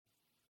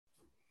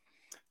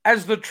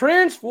As the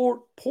transfer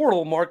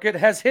portal market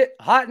has hit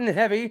hot and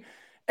heavy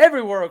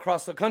everywhere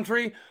across the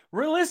country,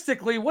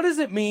 realistically, what does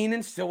it mean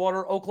in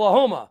Stillwater,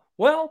 Oklahoma?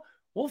 Well,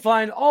 we'll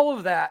find all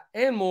of that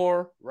and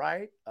more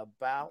right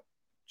about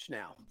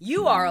now.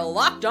 You are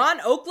Locked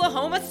On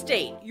Oklahoma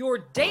State, your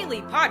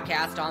daily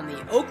podcast on the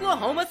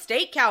Oklahoma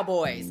State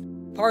Cowboys,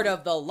 part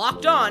of the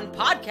Locked On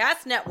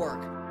Podcast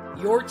Network,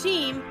 your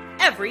team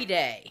every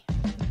day.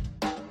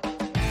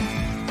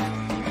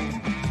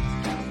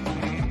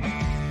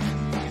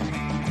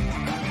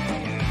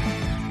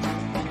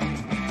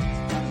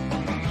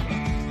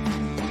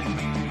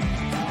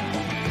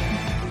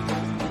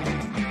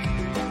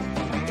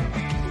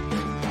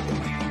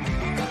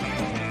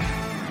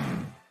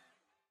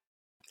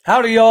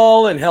 Howdy,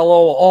 y'all, and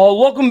hello, all.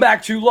 Welcome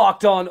back to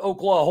Locked On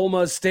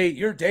Oklahoma State,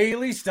 your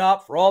daily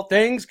stop for all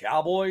things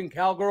cowboy and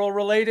cowgirl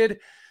related.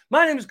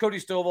 My name is Cody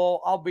Stovall.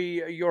 I'll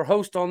be your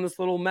host on this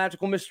little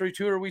magical mystery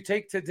tour we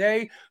take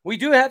today. We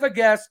do have a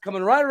guest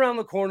coming right around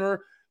the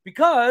corner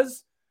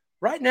because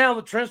right now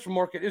the transfer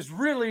market is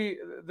really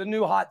the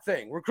new hot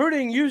thing.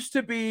 Recruiting used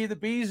to be the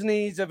bee's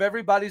knees of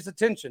everybody's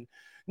attention.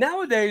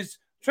 Nowadays,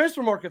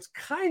 transfer market's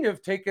kind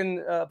of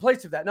taken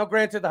place of that. Now,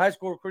 granted, the high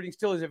school recruiting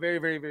still is a very,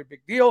 very, very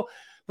big deal,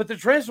 but the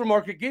transfer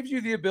market gives you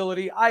the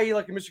ability, i.e.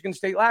 like in Michigan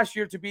State last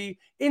year, to be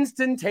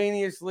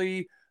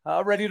instantaneously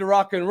ready to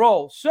rock and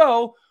roll.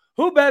 So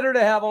who better to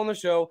have on the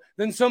show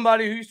than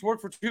somebody who used to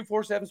work for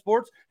 247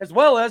 Sports, as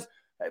well as,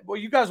 well,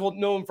 you guys will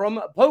know him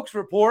from Pokes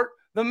Report,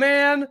 the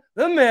man,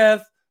 the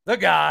myth, the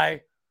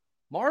guy,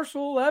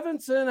 Marshall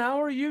Levinson.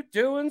 How are you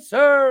doing,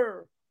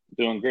 sir?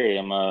 Doing great.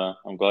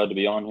 I'm glad to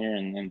be on here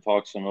and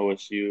talk some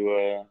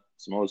OSU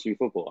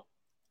football.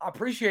 I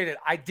appreciate it.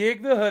 I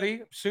dig the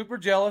hoodie. Super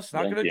jealous.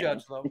 Not going to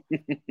judge though.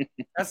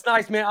 That's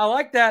nice, man. I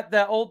like that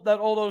old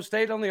O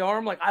State on the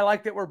arm. Like, I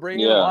like that we're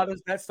bringing a lot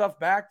of that stuff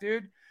back,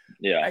 dude.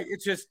 Yeah.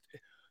 It's just,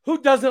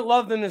 who doesn't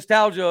love the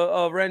nostalgia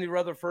of Randy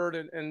Rutherford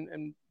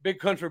and Big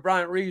Country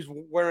Bryant Reeves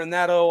wearing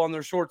that O on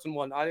their shorts and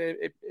whatnot?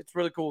 It's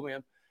really cool,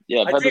 man.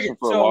 Yeah, I've had this one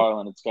for a while,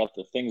 and it's got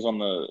the things on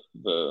the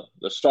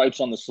stripes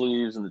on the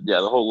sleeves, and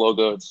the whole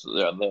logo. It's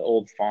the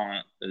old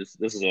font. This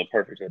is a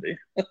perfect hoodie.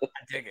 I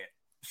dig it.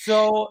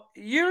 So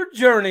your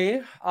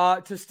journey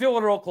to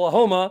Stillwater,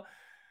 Oklahoma,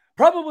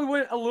 probably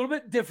went a little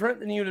bit different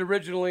than you'd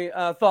originally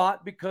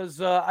thought, because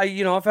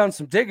I found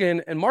some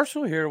digging, and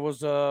Marshall here was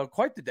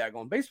quite the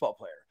daggone baseball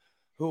player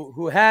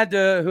who had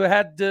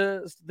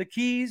the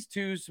keys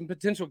to some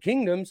potential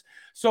kingdoms.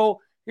 So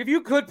if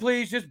you could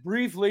please just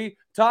briefly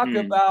talk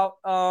about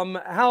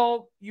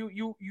how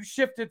you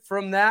shifted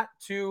from that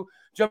to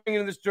jumping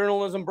into this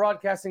journalism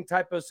broadcasting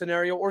type of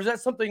scenario, or is that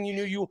something you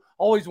knew you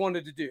always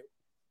wanted to do?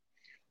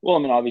 Well, I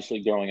mean,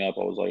 obviously growing up,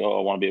 I was like, oh,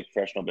 I want to be a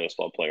professional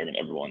baseball player. I mean,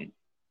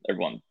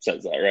 everyone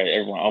says that, right?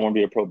 I want to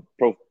be a pro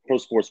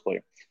sports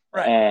player.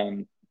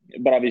 Right.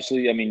 But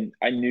obviously, I mean,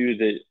 I knew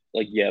that,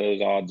 like,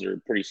 those odds are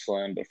pretty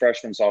slim. But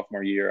freshman,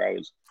 sophomore year, I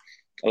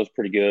was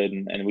pretty good,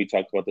 and we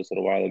talked about this a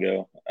little while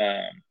ago.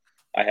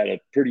 I had a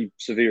pretty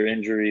severe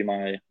injury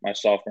my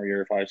sophomore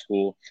year of high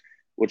school,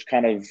 which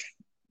kind of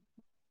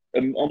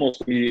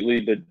almost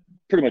immediately, but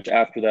pretty much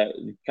after that,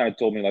 kind of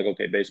told me, like,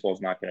 okay, baseball is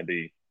not going to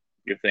be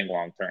your thing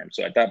long term.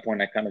 So at that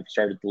point, I kind of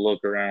started to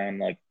look around,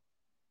 like,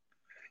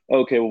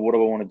 okay, well, what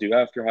do I want to do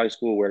after high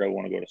school? Where do I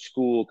want to go to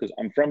school? Because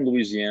I'm from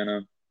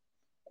Louisiana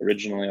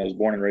originally. I was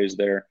born and raised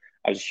there.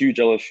 I was a huge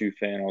LSU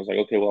fan. I was like,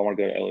 okay, well, I want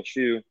to go to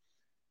LSU,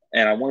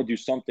 and I want to do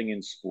something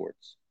in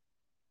sports.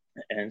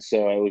 And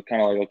so I was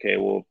kind of like, okay,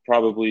 well,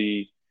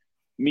 probably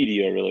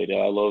media related.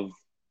 I love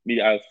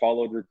media. I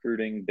followed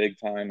recruiting big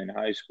time in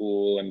high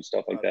school and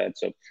stuff like that.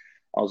 So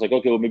I was like,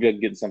 okay, well, maybe I can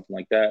get something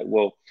like that.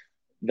 Well,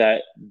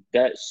 that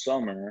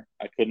summer,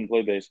 I couldn't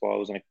play baseball. I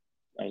was in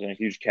a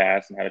huge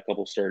cast and had a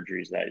couple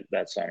surgeries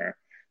that summer.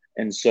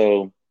 And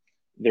so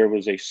there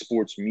was a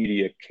sports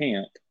media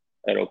camp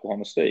at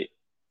Oklahoma State.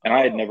 And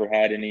I had never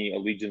had any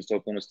allegiance to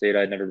Oklahoma State.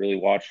 I'd never really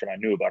watched them. I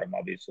knew about them,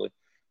 obviously.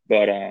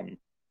 But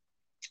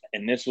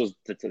and this was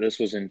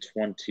in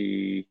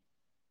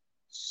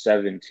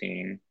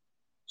 2017.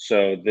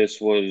 So this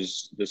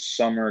was the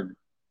summer,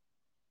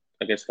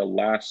 I guess, the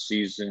last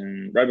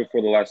season, right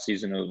before the last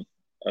season of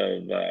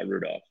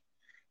Rudolph.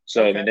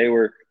 So okay. I mean,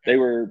 they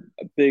were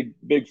a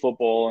big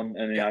football,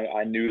 and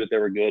I knew that they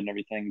were good and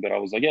everything. But I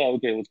was like, yeah,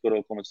 okay, let's go to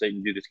Oklahoma State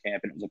and do this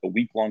camp. And it was like a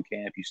week-long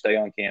camp. You stay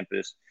on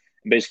campus,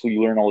 and basically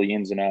you learn all the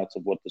ins and outs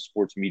of what the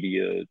sports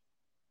media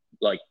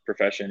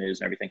profession is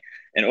and everything.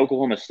 And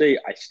Oklahoma State,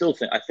 I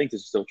think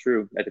this is still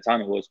true. At the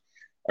time,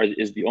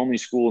 is the only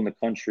school in the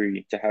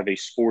country to have a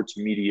sports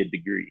media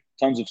degree.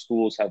 Tons of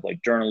schools have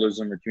like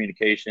journalism or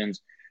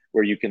communications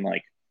where you can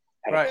like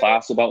have a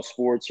class about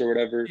sports or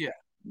whatever. Yeah.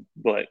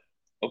 But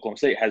Oklahoma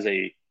State has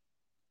a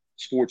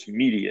sports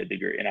media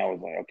degree. And I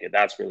was like, okay,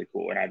 that's really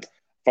cool. And I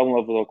fell in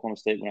love with Oklahoma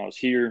State when I was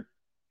here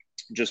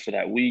just for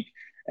that week.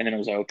 And then I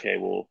was like, okay,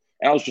 well,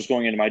 and I was just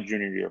going into my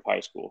junior year of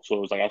high school. So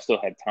it was like I still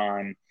had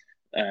time.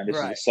 And this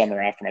is the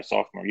summer after my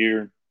sophomore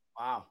year.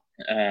 Wow.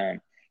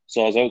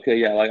 So I was like, okay,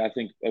 yeah, like I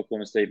think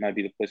Oklahoma State might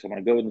be the place I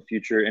want to go in the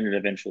future. And it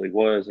eventually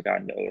was. I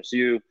got into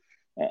OSU.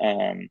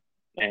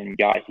 and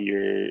got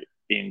here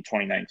in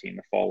 2019.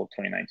 The fall of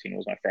 2019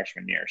 was my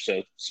freshman year.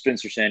 So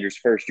Spencer Sanders'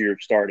 first year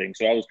of starting.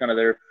 So I was kind of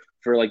there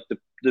for like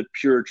the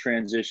pure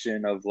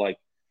transition of like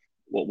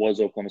what was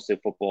Oklahoma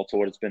State football to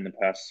what it's been the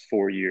past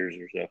 4 years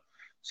or so.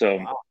 So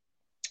Wow.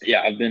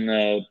 yeah, I've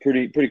been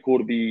pretty cool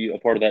to be a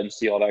part of that and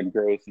see all that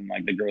growth and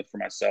like the growth for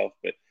myself.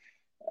 But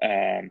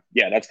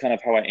yeah, that's kind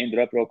of how I ended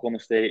up at Oklahoma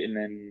State, and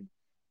then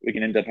we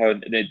can end up how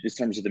in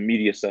terms of the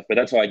media stuff. But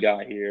that's how I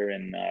got here,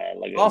 and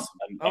like Awesome.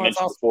 I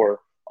mentioned before,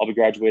 I'll be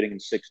graduating in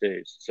 6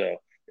 days, so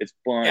it's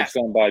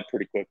gone by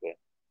pretty quickly.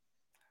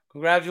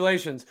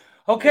 Congratulations.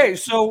 Okay,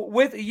 so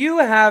with you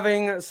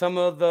having some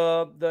of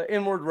the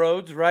inward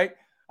roads, right?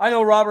 I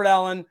know Robert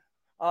Allen.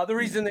 The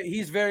reason that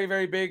he's very,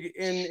 very big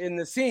in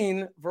the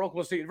scene for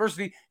Oklahoma State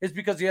University is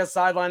because he has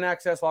sideline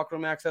access, locker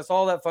room access,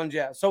 all that fun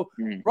jazz. So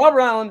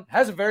Robert Allen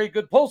has a very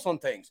good pulse on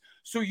things.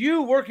 So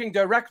you working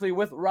directly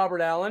with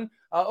Robert Allen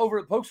over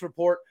at Pokes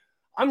Report,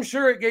 I'm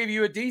sure it gave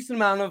you a decent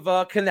amount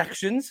of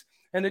connections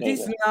and a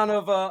decent amount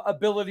of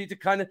ability to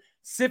kind of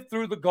sift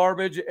through the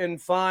garbage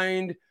and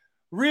find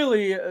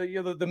really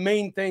the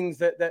main things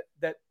that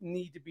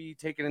need to be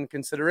taken into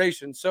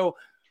consideration. So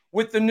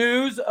with the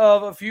news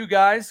of a few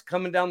guys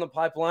coming down the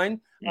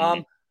pipeline,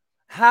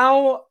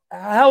 how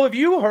have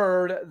you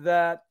heard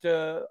that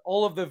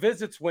all of the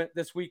visits went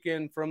this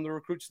weekend from the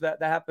recruits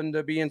that happened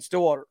to be in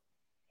Stillwater?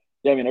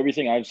 Yeah, I mean,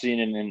 everything I've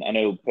seen, and I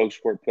know Pokes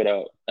Report put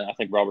out, and I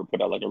think Robert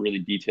put out like a really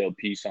detailed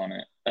piece on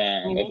it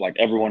of like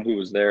everyone who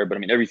was there. But I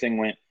mean, everything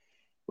went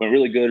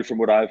really good from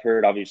what I've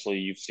heard. Obviously,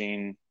 you've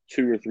seen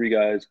 2 or 3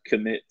 guys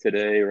commit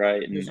today,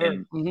 right?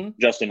 And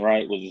Justin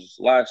Wright was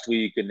last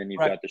week, and then you've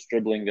got this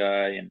dribbling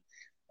guy and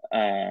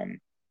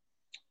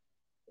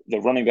the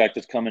running back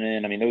that's coming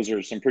in. I mean, those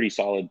are some pretty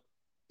solid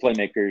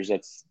playmakers.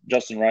 That's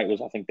Justin Wright was,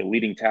 I think, the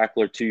leading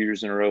tackler 2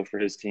 years in a row for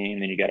his team.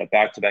 Then you got a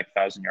back-to-back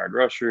 1,000-yard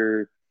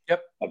rusher.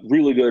 Yep. A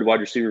really good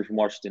wide receiver from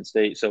Washington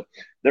State. So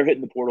they're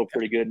hitting the portal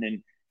pretty good.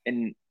 And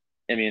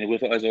I mean,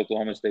 with as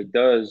Oklahoma State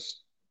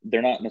does,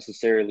 they're not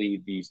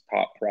necessarily these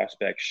top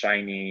prospects,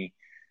 shiny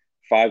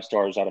 5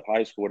 stars out of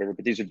high school, whatever,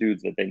 but these are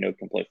dudes that they know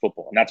can play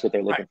football. And that's what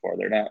they're looking for.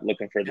 They're not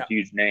looking for the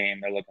huge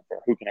name. They're looking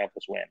for who can help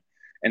us win.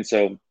 And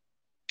so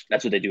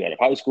that's what they do out of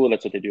high school.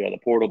 That's what they do out of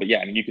the portal. But yeah,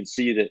 I mean, you can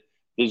see that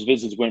those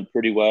visits went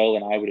pretty well.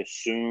 And I would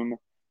assume,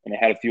 and they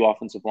had a few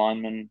offensive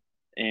linemen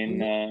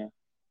in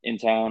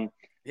town.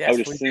 Yes, I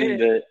would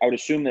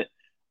assume that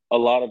a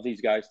lot of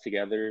these guys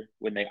together,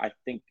 when they, I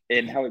think,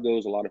 and how it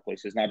goes a lot of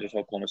places, not just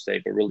Oklahoma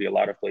State, but really a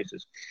lot of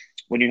places,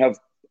 when you have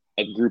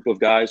a group of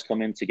guys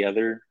come in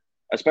together,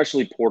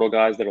 especially portal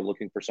guys that are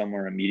looking for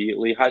somewhere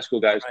immediately. High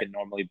school guys can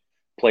normally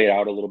play it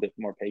out a little bit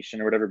more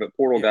patient or whatever, but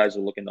portal guys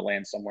are looking to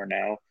land somewhere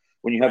now.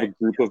 When you have a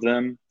group of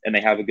them and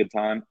they have a good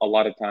time, a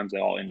lot of times they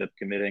all end up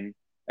committing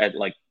at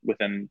like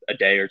within a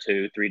day or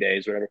 2, 3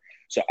 days, whatever.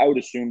 So I would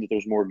assume that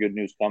there's more good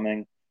news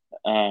coming.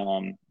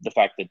 The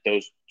fact that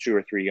those 2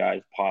 or 3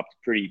 guys popped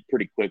pretty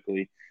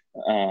quickly.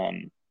 Now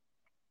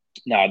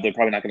they're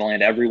probably not going to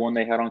land everyone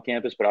they had on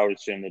campus, but I would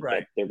assume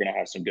that they're going to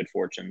have some good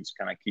fortunes,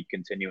 kind of keep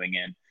continuing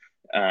in.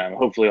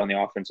 Hopefully on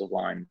the offensive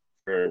line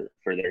for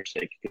their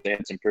sake, because they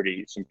had some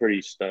pretty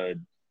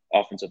stud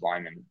offensive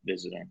linemen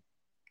visiting.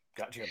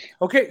 Gotcha.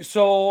 Okay,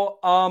 so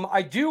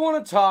I do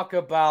want to talk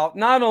about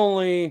not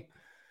only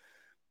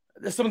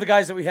some of the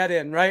guys that we had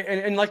in, right?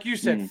 And like you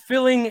said,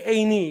 filling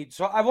a need.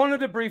 So I wanted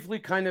to briefly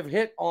kind of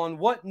hit on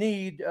what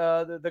need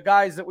the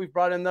guys that we've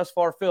brought in thus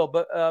far fill.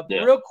 But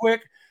real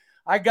quick,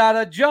 I got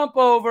to jump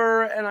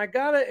over and I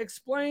got to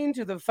explain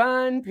to the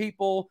fine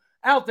people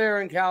out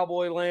there in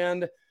Cowboy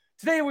land.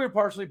 Today, we're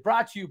partially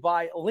brought to you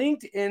by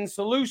LinkedIn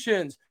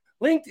Solutions.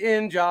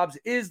 LinkedIn Jobs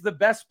is the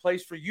best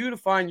place for you to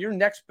find your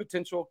next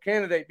potential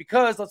candidate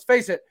because, let's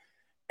face it,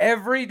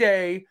 every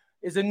day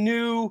is a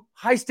new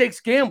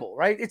high-stakes gamble,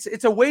 right?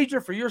 It's a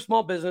wager for your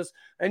small business.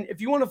 And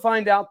if you want to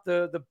find out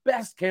the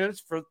best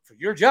candidates for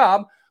your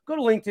job, go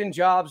to LinkedIn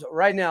Jobs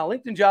right now.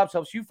 LinkedIn Jobs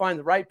helps you find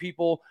the right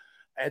people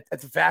at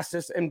the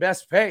fastest and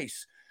best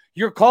pace.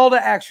 Your call to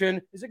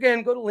action is,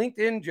 again, go to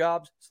LinkedIn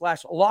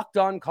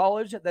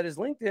Jobs/LockedOnCollege. That is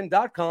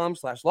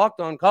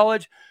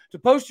LinkedIn.com/LockedOnCollege to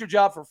post your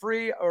job for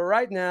free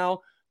right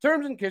now.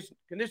 Terms and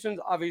conditions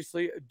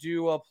obviously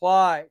do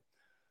apply.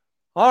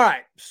 All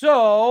right.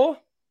 So,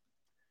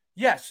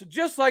 yes,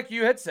 just like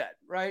you had said,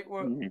 right?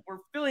 We're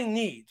filling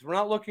needs. We're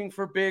not looking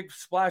for big,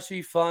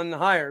 splashy, fun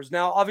hires.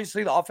 Now,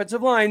 obviously, the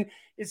offensive line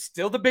is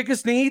still the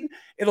biggest need.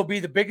 It'll be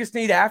the biggest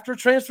need after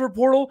transfer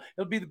portal.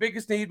 It'll be the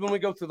biggest need when we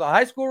go through the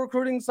high school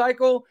recruiting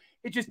cycle.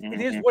 It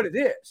is what it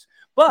is.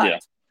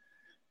 But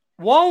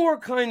while we're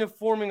kind of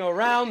forming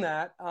around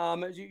that,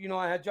 as you know,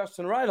 I had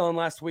Justin Wright on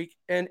last week,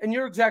 and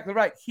you're exactly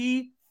right.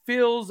 He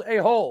fills a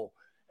hole.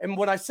 And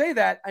when I say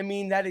that, I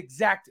mean that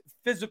exact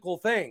physical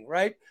thing,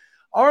 right?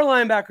 Our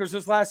linebackers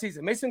this last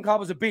season, Mason Cobb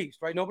was a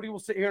beast, right? Nobody will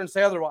sit here and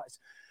say otherwise.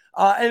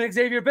 And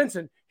Xavier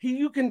Benson,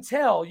 you can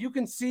tell, you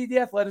can see the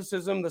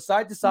athleticism, the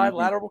side-to-side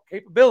lateral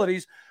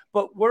capabilities,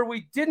 but where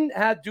we didn't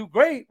do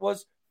great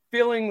was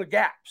filling the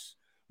gaps,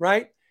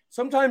 right?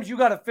 Sometimes you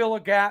got to fill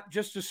a gap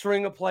just to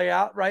string a play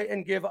out, right,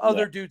 and give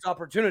other dudes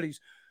opportunities.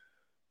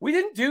 We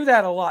didn't do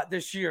that a lot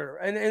this year,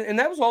 and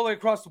that was all the way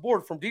across the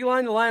board, from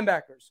D-line to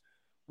linebackers.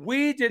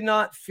 We did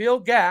not fill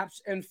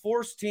gaps and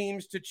force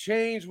teams to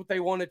change what they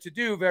wanted to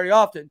do very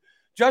often.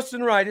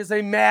 Justin Wright is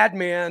a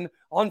madman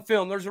on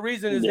film. There's a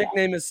reason his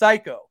nickname is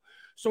Psycho.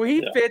 So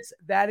he fits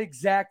that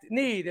exact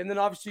need. And then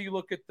obviously you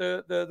look at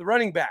the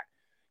running back.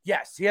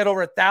 Yes, he had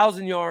over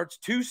 1,000 yards,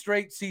 2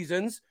 straight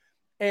seasons.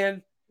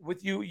 And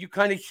with you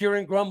kind of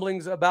hearing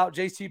grumblings about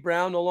J.C.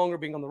 Brown no longer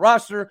being on the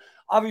roster.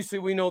 Obviously,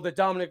 we know that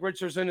Dominic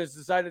Richardson has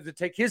decided to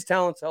take his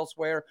talents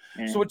elsewhere.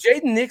 So with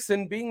Jaden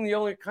Nixon being the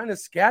only kind of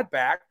scat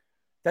back,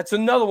 that's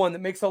another one that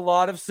makes a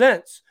lot of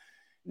sense.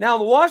 Now,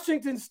 the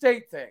Washington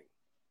State thing.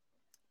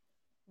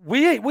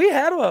 We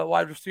had a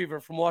wide receiver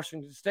from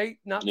Washington State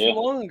not too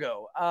long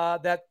ago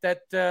that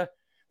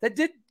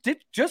did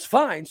just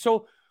fine.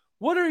 So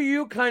what are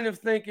you kind of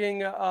thinking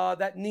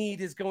that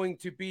need is going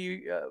to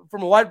be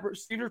from a wide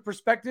receiver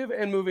perspective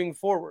and moving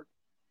forward?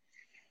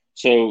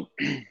 So,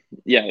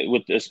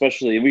 with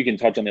especially, we can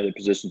touch on the other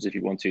positions if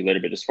you want to later,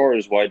 but as far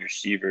as wide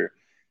receiver,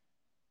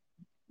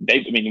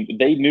 they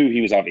knew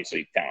he was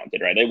obviously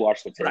talented, right? They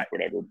watched the tape,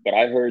 whatever. But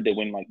I heard that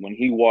when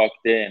he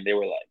walked in, they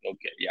were like,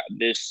 okay,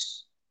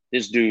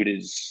 this dude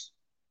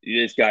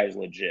this guy is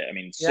legit. I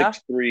mean,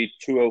 6'3",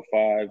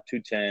 205,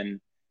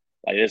 210.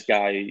 Like, this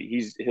guy,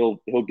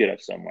 he'll get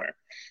us somewhere.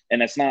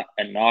 And that's not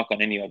a knock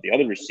on any of the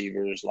other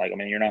receivers. Like, I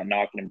mean, you're not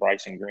knocking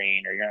Bryson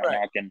Green, or you're not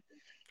knocking.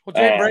 Well,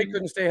 Jaden Bray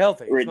couldn't stay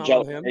healthy.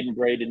 Jaden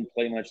Bray didn't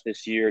play much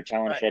this year.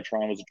 Talon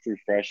Chetron was a true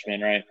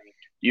freshman, right?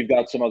 You've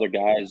got some other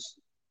guys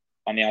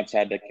on the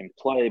outside that can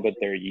play, but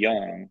they're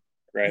young,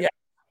 right? Yeah.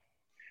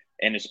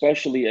 And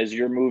especially as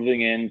you're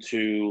moving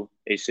into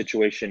a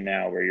situation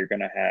now where you're going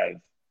to have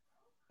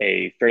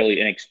a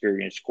fairly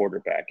inexperienced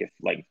quarterback. If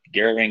like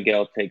Garrett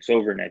Rangel takes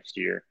over next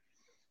year,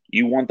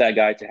 you want that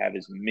guy to have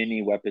as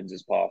many weapons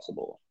as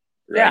possible,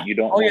 right? Yeah. You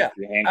don't want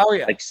to hang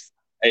like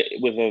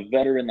with a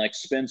veteran like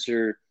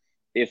Spencer.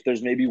 If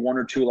there's maybe 1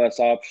 or 2 less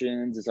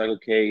options, it's like,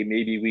 okay,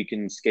 maybe we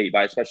can skate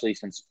by, especially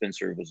since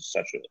Spencer was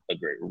such a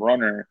great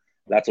runner.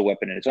 That's a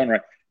weapon in its own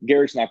right.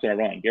 Garrett's not going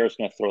to run. Garrett's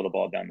going to throw the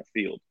ball down the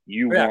field.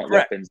 You want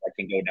weapons that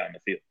can go down the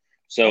field.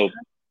 So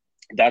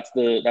that's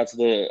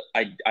the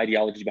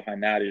ideology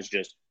behind that, is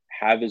just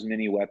have as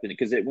many weapons.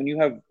 Because when you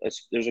have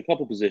there's a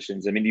couple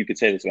positions. I mean, you could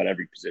say this about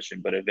every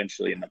position, but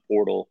eventually in the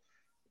portal,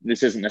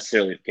 this isn't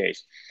necessarily the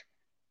case.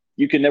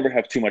 You can never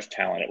have too much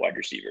talent at wide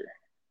receiver,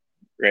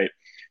 right?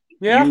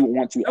 Yeah. You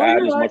want to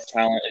add as much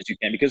talent as you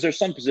can, because there's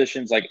some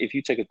positions, like if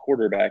you take a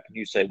quarterback and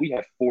you say, we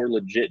have 4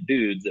 legit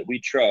dudes that we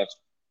trust.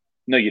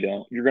 No, you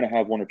don't. You're going to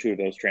have 1 or 2 of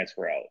those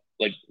transfer out.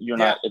 Like, you're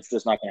not – it's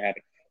just not going to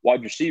happen.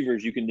 Wide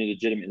receivers, you can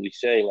legitimately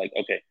say, like,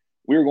 okay,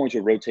 we're going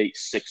to rotate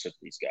 6 of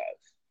these guys.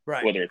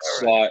 Right. Whether it's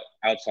slot,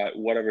 outside,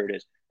 whatever it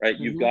is, right?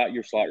 Mm-hmm. You've got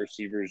your slot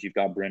receivers. You've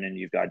got Brennan.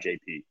 You've got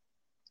JP.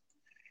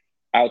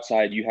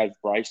 Outside, you have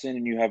Bryson,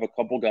 and you have a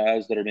couple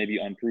guys that are maybe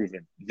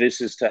unproven.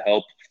 This is to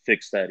help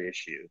fix that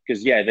issue.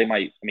 Because, they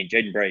might – I mean,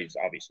 Jaden Bray is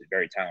obviously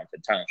very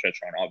talented. Talon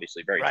Chetron,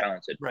 obviously very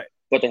talented. Right.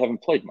 But they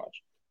haven't played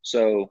much.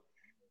 So –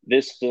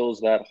 this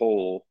fills that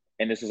hole,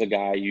 and this is a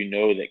guy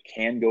that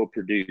can go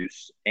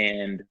produce.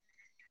 And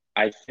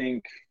I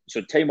think –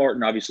 so Tay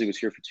Martin obviously was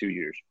here for 2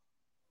 years.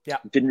 Yeah.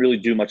 Didn't really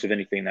do much of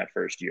anything that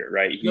first year,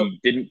 right? He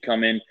didn't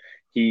come in.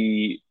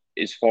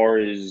 As far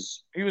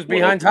as – he was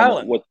behind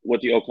Tylen.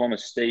 What the Oklahoma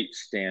State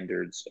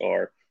standards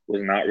are,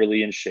 was not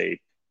really in shape.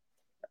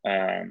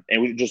 And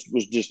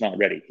was just not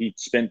ready. He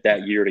spent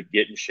that year to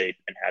get in shape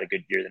and had a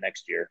good year the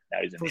next year.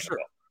 Now he's in the NFL.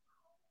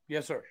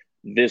 Yes, sir.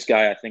 This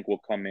guy, I think, will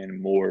come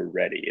in more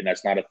ready, and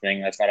that's not a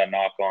thing. That's not a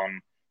knock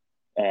on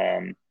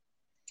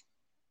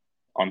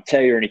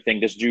Tay or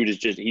anything. This dude is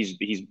just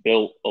he's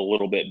built a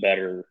little bit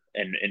better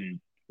and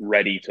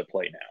ready to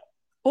play now.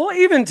 Well,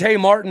 even Tay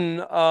Martin,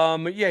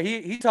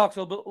 he talks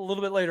a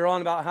little bit later on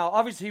about how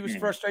obviously he was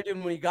frustrated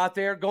when he got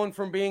there, going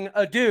from being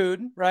a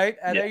dude, right,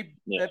 at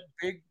that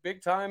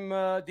big time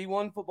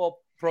D1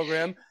 football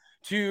program,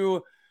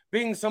 to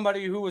being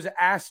somebody who was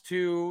asked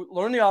to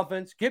learn the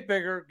offense, get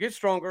bigger, get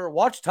stronger,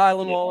 watch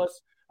Tylen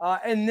Wallace,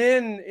 and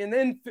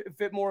then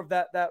fit more of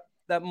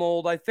that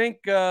mold. I think,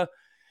 I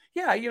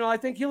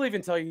think he'll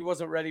even tell you he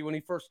wasn't ready when he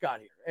first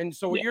got here. And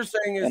so what you're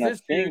saying is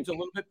this dude's a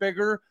little bit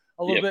bigger,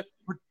 a little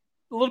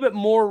bit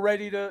more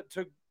ready to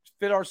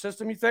fit our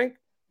system, you think?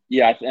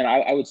 Yeah, and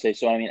I would say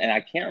so. I mean, and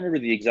I can't remember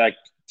the exact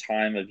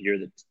time of year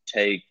that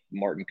Tay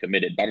Martin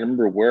committed, but I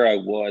remember where I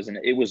was, and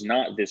it was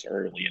not this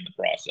early in the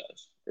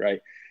process,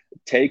 right?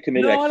 Tay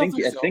committed. No, I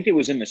think it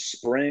was in the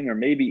spring or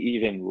maybe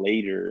even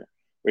later,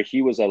 where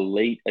he was a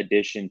late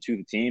addition to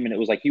the team, and it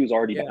was like he was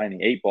already behind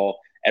the 8 ball.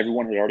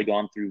 Everyone had already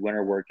gone through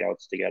winter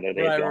workouts together.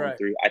 They had gone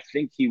through. I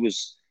think he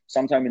was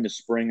sometime in the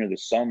spring or the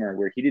summer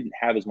where he didn't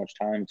have as much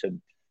time to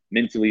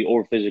mentally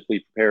or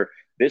physically prepare.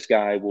 This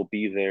guy will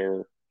be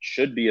there.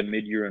 Should be a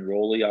mid-year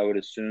enrollee, I would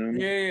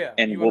assume.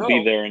 And we'll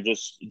be there in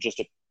just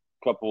a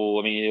couple.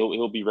 I mean,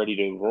 he'll be ready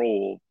to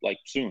roll like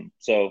soon.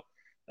 So.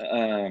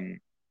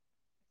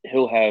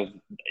 He'll have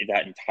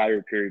that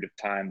entire period of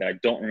time that I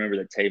don't remember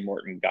that Tay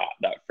Martin got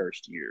that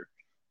first year.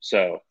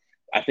 So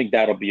I think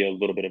that'll be a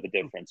little bit of a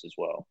difference as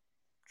well.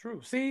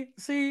 True.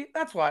 See,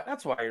 that's why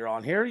you're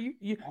on here.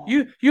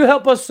 You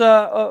help us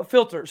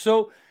filter.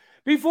 So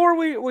before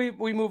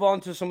we move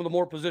on to some of the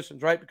more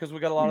positions, right? Because we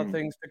got a lot of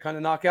things to kind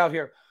of knock out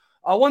here.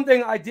 One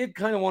thing I did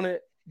kind of want to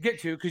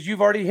get to, because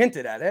you've already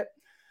hinted at it.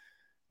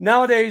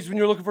 Nowadays, when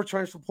you're looking for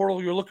transfer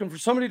portal, you're looking for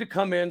somebody to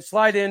come in,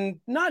 slide in,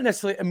 not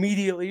necessarily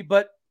immediately,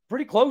 but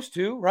pretty close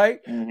to,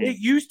 right? Mm-hmm. It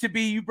used to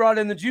be you brought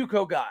in the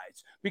JUCO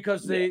guys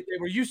because they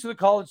were used to the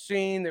college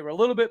scene. They were a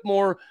little bit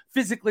more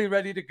physically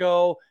ready to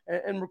go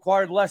and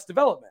required less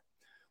development.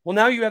 Well,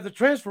 now you have the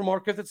transfer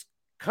market that's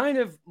kind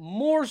of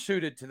more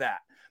suited to that.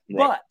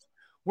 Right. But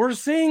we're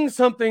seeing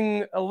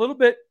something a little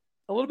bit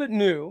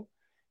new.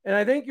 And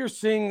I think you're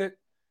seeing that,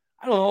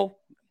 I don't know,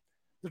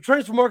 the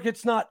transfer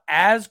market's not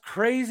as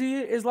crazy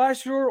as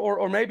last year,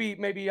 or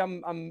maybe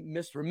I'm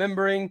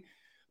misremembering,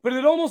 but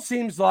it almost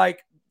seems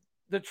like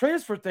the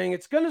transfer thing,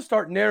 it's going to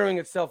start narrowing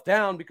itself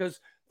down, because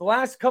the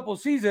last couple of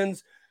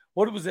seasons,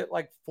 what was it,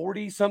 like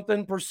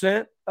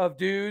 40-something% of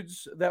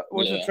dudes that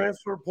was the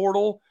transfer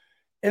portal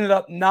ended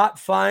up not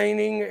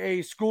finding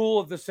a school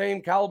of the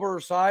same caliber or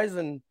size.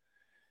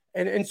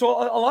 And so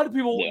a lot of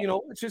people,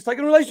 it's just like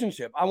a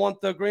relationship. I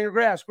want the greener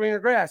grass.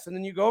 And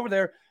then you go over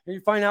there and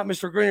you find out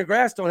Mr. Greener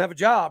Grass don't have a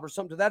job or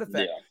something to that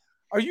effect. Yeah.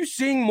 Are you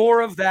seeing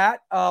more of that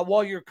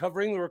while you're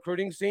covering the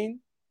recruiting scene?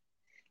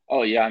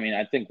 Oh, yeah. I mean,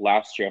 I think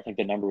last year,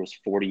 the number was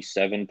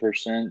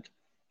 47%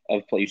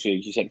 of players.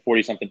 You said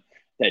 40-something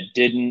that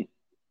didn't,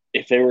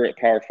 if they were at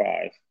Power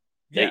 5,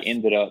 they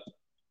ended up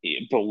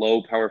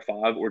below Power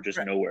 5 or just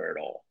nowhere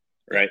at all,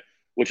 right?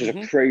 Which is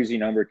a crazy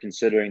number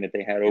considering that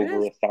they had over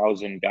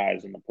 1,000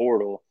 guys in the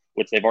portal,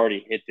 which they've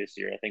already hit this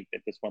year. I think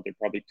at this point they're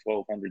probably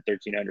 1,200,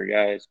 1,300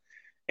 guys.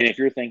 And if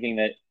you're thinking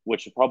that,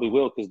 which you probably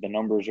will because the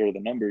numbers are the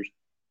numbers,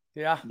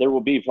 there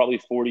will be probably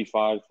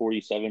 45,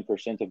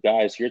 47% of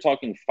guys. So you're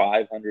talking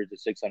 500 to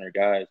 600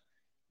 guys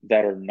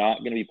that are not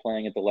going to be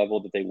playing at the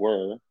level that they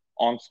were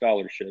on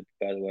scholarship,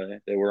 by the way.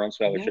 They were on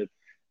scholarship.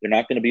 They're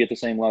not going to be at the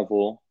same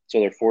level,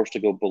 so they're forced to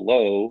go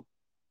below,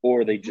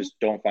 or they just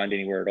don't find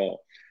anywhere at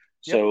all.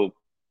 So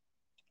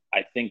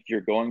I think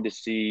you're going to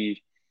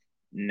see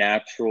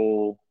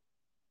natural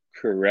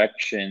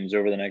corrections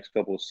over the next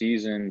couple of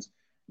seasons,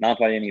 not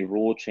by any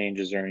rule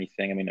changes or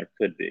anything. I mean, there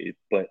could be,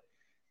 but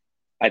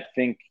I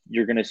think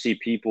you're going to see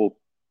people,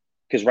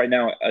 because right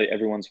now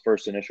everyone's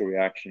first initial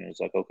reaction is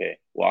like, okay,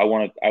 well, I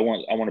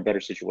want a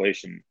better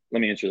situation. Let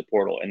me enter the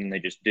portal, and then they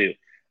just do.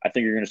 I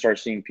think you're going to start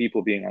seeing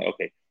people being like,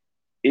 okay,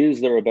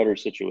 is there a better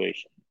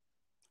situation?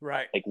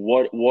 Right. Like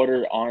what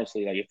are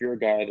honestly, like if you're a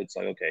guy that's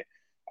like, okay,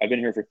 I've been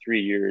here for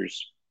 3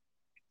 years.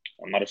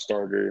 I'm not a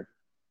starter.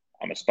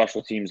 I'm a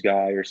special teams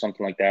guy or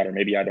something like that. Or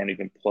maybe I don't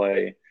even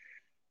play.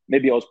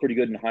 Maybe I was pretty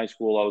good in high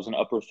school. I was an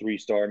upper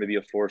 3-star, maybe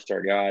a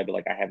 4-star guy, but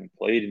like I haven't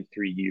played in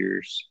 3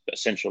 years,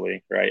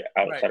 essentially, right?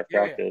 Outside of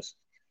practice.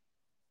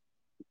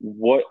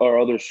 What are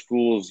other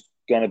schools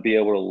going to be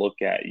able to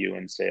look at you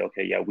and say,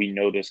 okay, yeah, we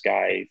know this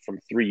guy from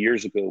 3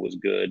 years ago was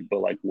good, but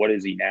like, what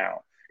is he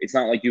now? It's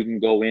not like you can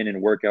go in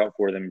and work out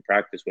for them and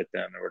practice with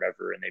them or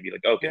whatever. And they'd be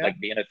like, okay, like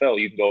the NFL,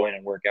 you can go in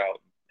and work out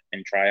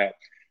and try out.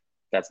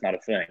 That's not a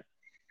thing.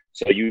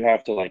 So you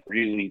have to like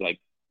really like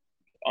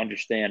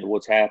understand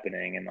what's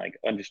happening and like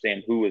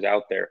understand who is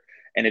out there.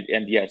 And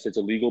yes, it's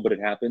illegal, but it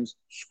happens.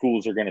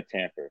 Schools are going to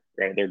tamper,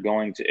 right? They're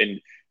going to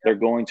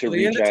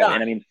reach out.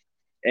 And I mean,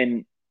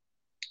 and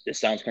this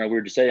sounds kind of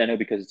weird to say, I know,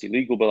 because it's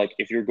illegal, but like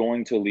if you're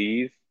going to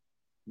leave,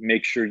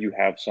 make sure you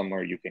have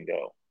somewhere you can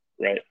go,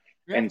 right?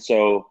 Yeah. And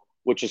so,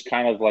 which is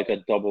kind of like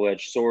a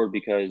double-edged sword,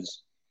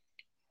 because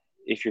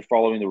if you're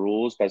following the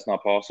rules, that's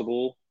not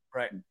possible,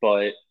 right?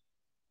 But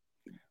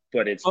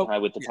it's kind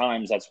of with the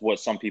times, that's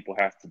what some people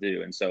have to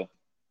do. And so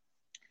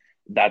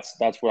that's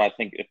what I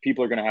think. If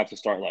people are going to have to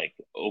start like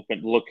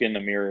look in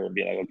the mirror and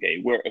be like,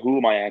 okay, who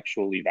am I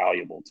actually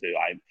valuable to?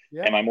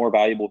 Am I more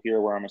valuable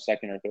here where I'm a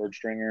second or third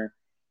stringer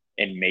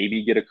and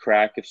maybe get a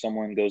crack if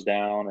someone goes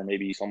down, or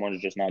maybe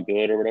someone's just not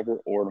good or whatever,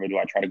 or do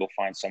I try to go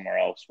find somewhere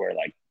else where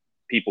like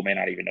people may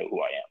not even know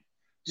who I am?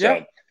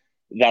 So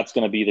that's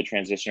going to be the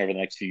transition over the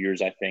next few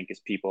years, I think, is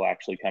people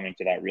actually coming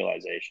to that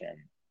realization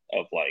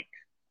of like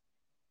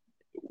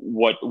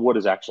what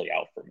is actually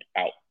out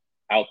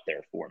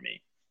there for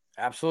me.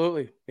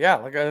 Absolutely. Yeah.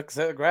 Like I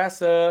said,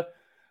 grass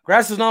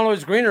is not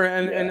always greener.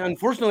 And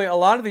unfortunately, a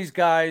lot of these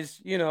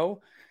guys,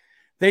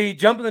 they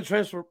jump in the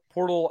transfer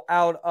portal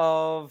out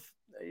of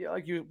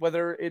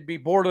whether it be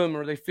boredom,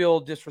 or they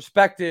feel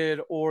disrespected,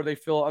 or they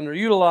feel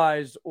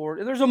underutilized,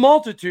 or there's a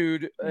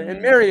multitude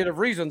and myriad of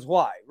reasons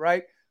why,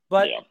 right?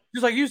 But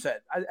just like you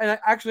said,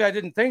 I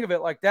didn't think of it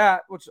like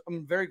that, which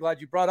I'm very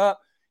glad you brought up.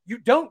 You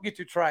don't get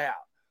to try out.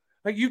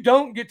 Like, you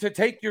don't get to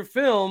take your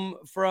film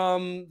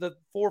from the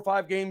 4 or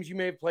 5 games you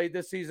may have played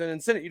this season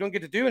and send it. You don't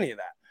get to do any of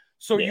that.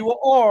 So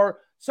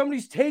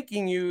somebody's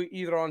taking you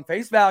either on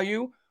face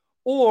value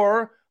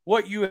or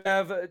what you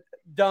have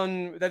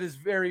done that is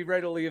very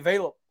readily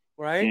available,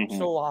 right? Mm-hmm.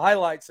 So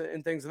highlights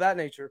and things of that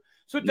nature.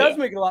 So it does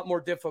make it a lot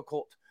more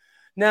difficult.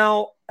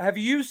 Now, have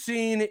you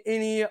seen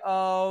any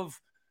of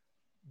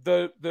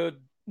the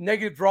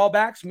negative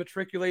drawbacks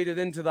matriculated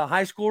into the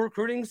high school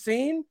recruiting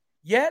scene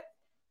yet?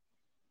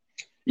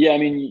 Yeah, I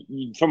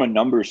mean, from a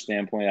numbers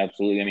standpoint,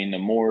 absolutely. I mean, the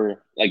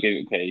more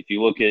if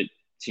you look at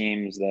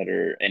teams that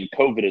are, and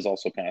COVID has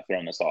also kind of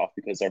thrown this off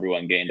because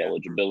everyone gained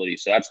eligibility,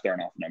 so that's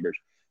thrown off numbers.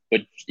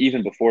 But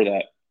even before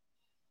that,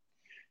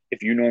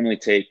 if you normally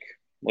take,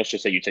 let's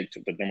just say you take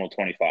the normal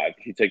 25,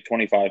 if you take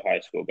 25 high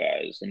school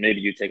guys, and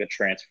maybe you take a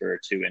transfer or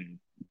two in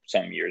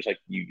some years, like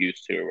you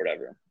used to or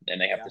whatever,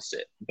 and they have to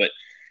sit. But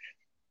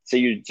say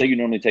you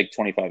normally take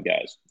 25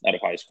 guys out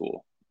of high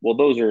school. Well,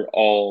 those are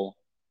all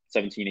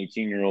 17,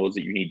 18-year-olds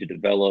that you need to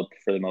develop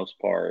for the most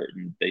part,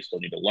 and they still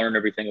need to learn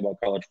everything about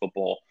college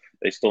football.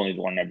 They still need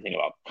to learn everything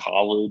about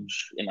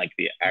college and like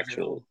the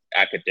actual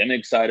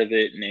academic side of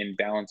it and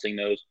balancing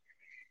those.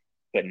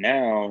 But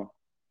now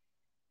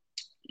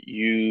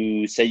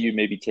you say you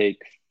maybe take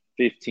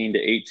 15 to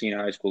 18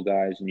 high school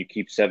guys and you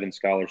keep 7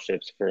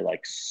 scholarships for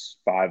like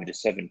 5 to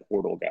 7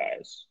 portal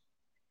guys,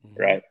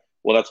 right?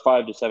 Well, that's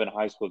 5 to 7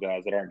 high school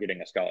guys that aren't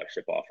getting a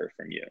scholarship offer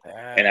from you.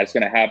 And that's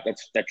going to happen.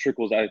 That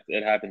trickles out.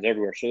 It happens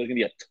everywhere. So there's going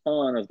to be a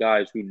ton of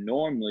guys who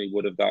normally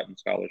would have gotten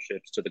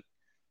scholarships to the,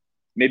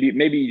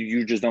 maybe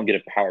you just don't get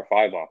a Power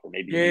 5 offer.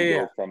 Maybe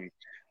you're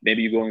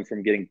going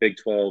from getting Big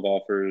 12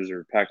 offers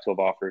or Pac-12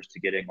 offers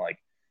to getting like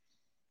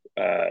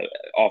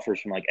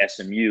offers from like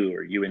SMU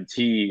or UNT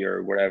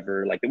or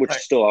whatever, like, which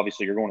is still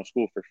obviously you're going to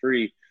school for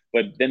free.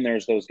 But then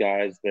there's those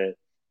guys that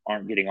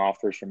aren't getting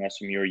offers from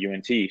SMU or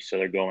UNT, so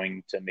they're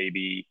going to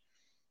maybe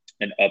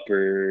an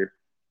upper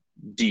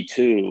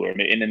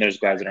D2, and then there's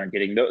guys that aren't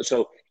getting those.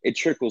 So it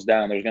trickles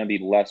down. There's going to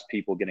be less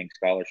people getting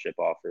scholarship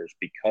offers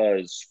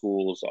because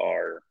schools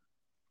are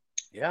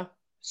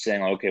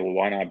saying, okay, well,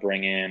 why not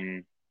bring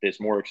in this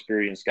more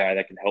experienced guy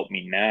that can help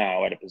me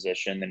now at a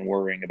position than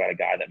worrying about a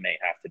guy that may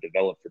have to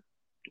develop for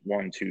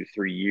 1, 2,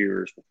 3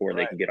 years before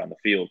they can get on the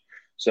field.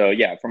 So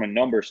yeah, from a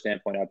number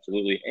standpoint,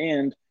 absolutely.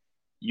 And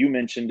you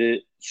mentioned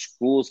it,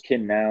 schools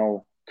can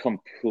now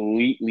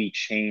completely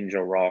change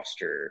a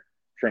roster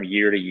from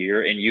year to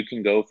year, and you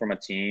can go from a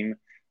team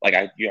like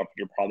you're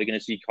probably going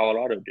to see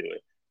Colorado do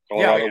it.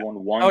 Colorado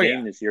won one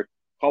game this year.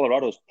 I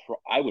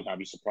would not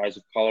be surprised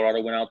if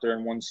Colorado went out there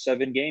and won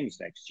 7 games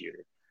next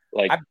year.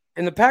 Like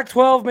in the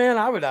Pac-12, man,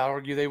 I would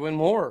argue they win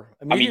more.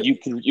 I mean, you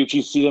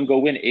can see them go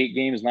win 8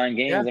 games, 9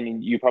 games. Yeah. I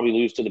mean, you probably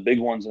lose to the big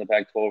ones in the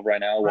Pac-12 right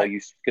now,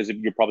 because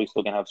you're probably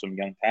still going to have some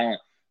young talent.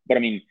 But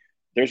I mean,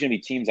 there's going to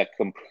be teams that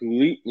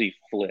completely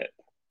flip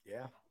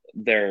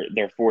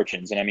their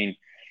fortunes. And I mean,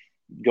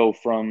 go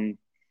from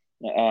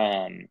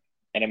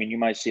and I mean, you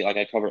might see, like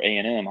I cover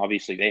A&M,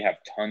 obviously they have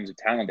tons of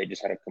talent. They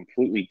just had a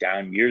completely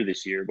down year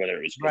this year, whether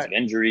it was because of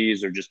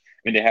injuries or just, I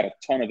mean, they had a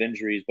ton of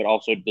injuries, but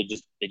also they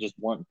just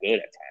weren't good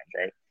at times,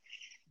 right?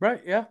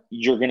 Right, yeah.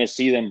 You're going to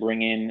see them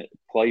bring in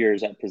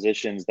players at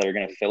positions that are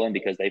going to fill in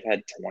because they've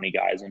had 20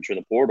 guys enter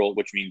the portal,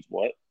 which means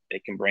what? They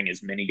can bring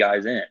as many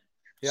guys in.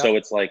 Yeah. So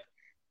it's like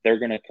they're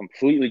going to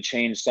completely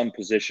change some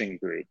position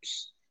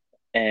groups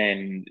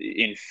and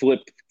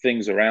flip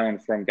things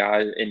around from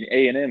guys. And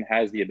A&M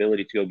has the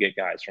ability to go get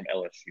guys from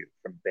LSU,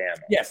 from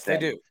Bama. Yes, they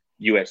do.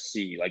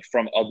 USC, like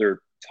from other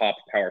top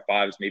Power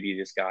 5s. Maybe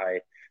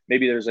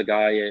there's a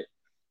guy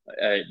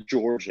at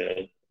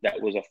Georgia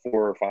that was a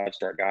 4 or 5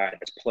 star guy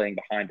that's playing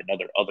behind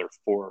another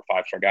 4 or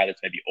 5 star guy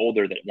that's maybe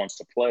older that wants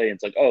to play. And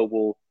it's like, oh,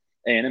 well,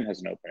 A&M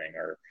has an opening,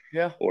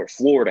 or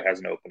Florida has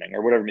an opening,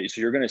 or whatever.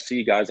 So you're going to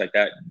see guys like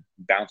that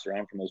bounce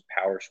around from those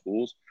power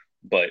schools.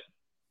 But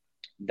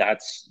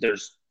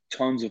there's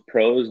tons of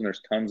pros and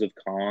there's tons of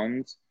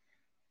cons.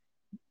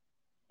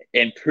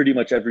 And pretty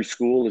much every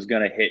school is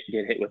going to get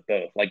hit with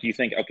both. Like you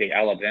think, okay,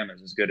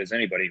 Alabama's as good as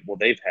anybody. Well,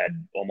 they've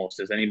had almost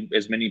as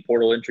many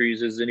portal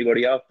entries as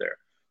anybody out there.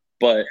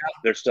 But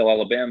they're still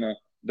Alabama.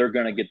 They're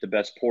going to get the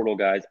best portal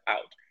guys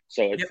out.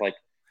 So it's like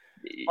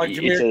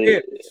Jahmyr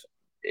Gibbs.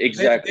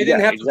 Exactly. They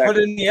didn't have to put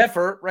in the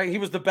effort, right? He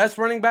was the best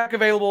running back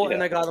available,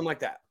 and they got him like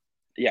that.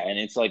 Yeah, and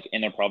it's like,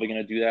 and they're probably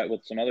going to do that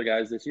with some other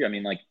guys this year. I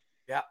mean, like,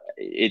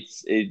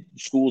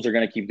 schools are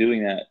going to keep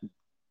doing that.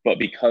 But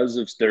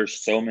because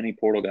there's so many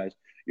portal guys,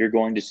 you're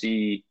going to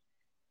see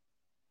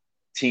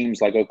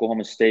teams like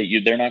Oklahoma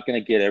State. They're not going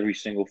to get every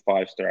single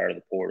 5-star out of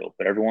the portal,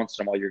 but every once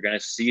in a while, you're going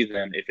to see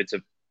them, if it's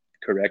a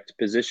correct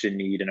position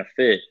need and a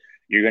fit,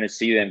 you're going to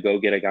see them go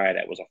get a guy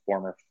that was a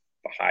former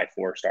high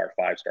 4-star,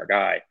 5-star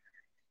guy.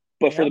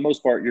 But for the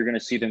most part, you're going to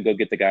see them go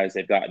get the guys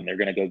they've gotten. They're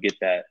going to go get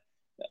that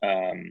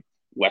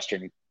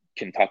Western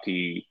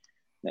Kentucky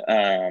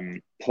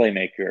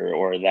playmaker,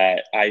 or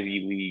that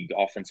Ivy League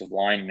offensive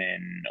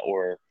lineman,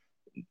 or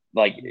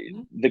like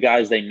the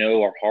guys they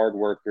know are hard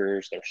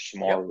workers, they're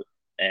smart,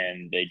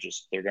 and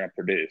they're going to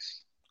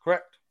produce.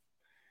 Correct.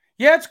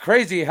 Yeah, it's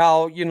crazy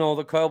how,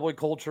 the Cowboy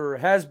culture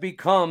has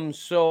become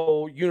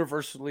so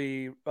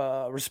universally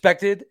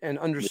respected and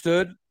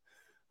understood.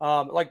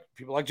 Like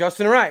people like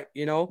Justin Wright,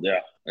 Yeah.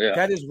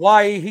 That is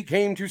why he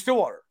came to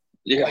Stillwater.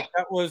 Yeah. Like,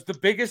 that was the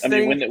biggest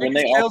thing. When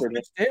they offered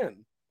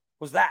him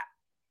was that.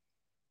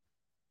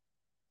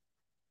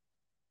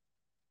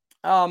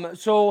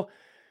 So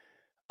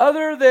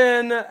other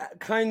than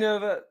kind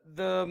of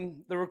the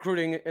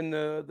recruiting and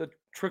the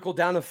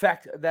trickle-down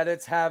effect that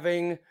it's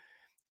having.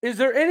 Is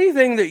there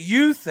anything that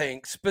you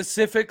think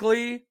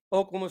specifically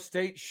Oklahoma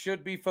State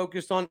should be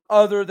focused on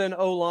other than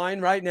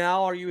O-line right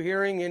now? Are you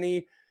hearing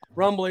any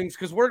rumblings?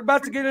 Because we're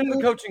about to get into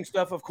the coaching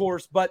stuff, of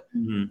course, but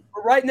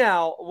right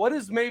now, what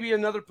is maybe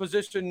another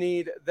position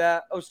need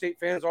that O State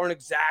fans aren't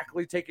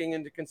exactly taking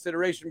into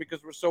consideration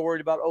because we're so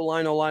worried about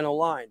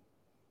O-line?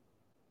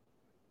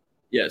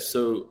 Yeah,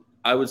 so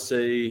I would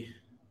say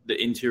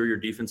the interior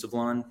defensive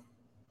line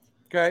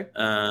Okay.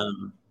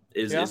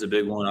 is a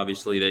big one.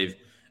 Obviously,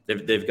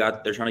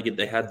 they're trying to get,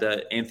 they had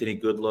that Anthony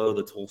Goodlow,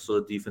 the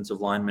Tulsa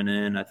defensive lineman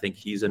in. I think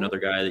he's another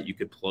guy that you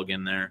could plug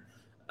in there.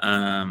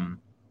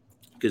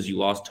 Because you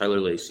lost Tyler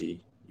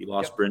Lacey, you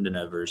lost Brendan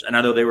Evers. And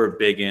I know they were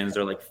big ends.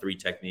 They're like 3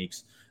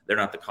 techniques. They're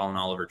not the Colin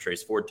Oliver,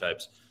 Trace Ford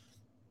types.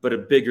 But a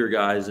bigger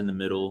guys in the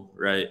middle,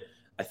 right,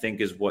 I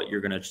think is what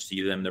you're going to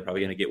see them. They're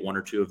probably going to get 1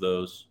 or 2 of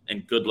those.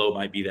 And Goodlow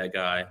might be that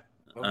guy.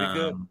 That'll be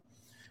good.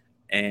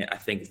 And I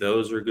think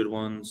those are good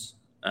ones.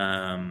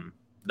 That'll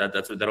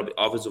be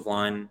offensive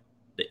line,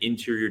 the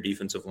interior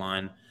defensive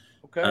line.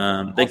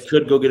 Okay. They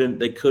could go get in.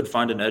 They could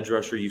find an edge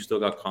rusher. You've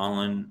still got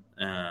Colin.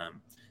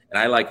 And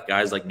I like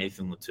guys like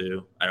Nathan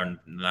Latu.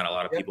 Not a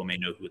lot of people may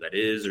know who that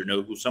is or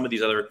know who some of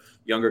these other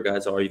younger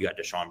guys are. You got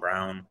Deshaun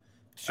Brown.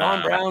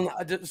 Sean Brown,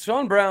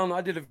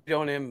 I did a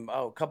video on him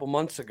a couple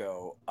months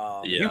ago.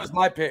 He was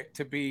my pick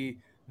to be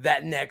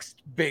that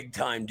next big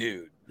time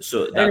dude.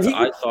 So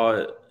I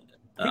thought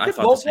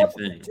the same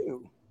thing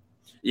too.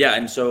 Yeah,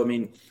 and so I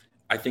mean,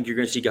 I think you're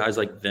going to see guys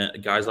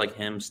like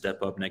him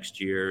step up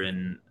next year,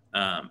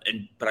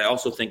 but I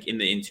also think in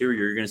the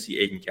interior you're going to see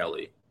Aiden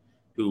Kelly,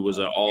 who was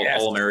an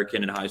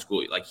All-American in high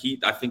school.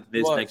 I think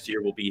this next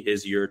year will be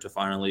his year to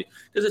finally,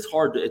 because it's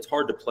hard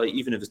to play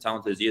even if as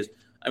talented as he is.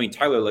 I mean,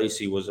 Tyler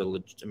Lacey was a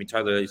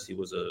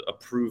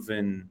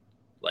proven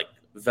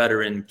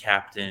veteran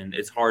captain.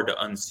 It's hard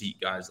to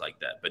unseat guys like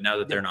that. But now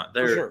that they're not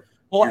there, sure.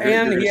 Well,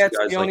 and he had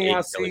Sione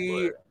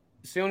Asi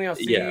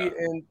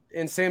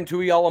and Sam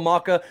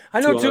Tuialamaka.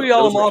 I know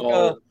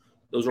Tuialamaka.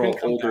 Those are all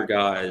older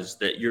guys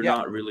that you're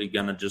not really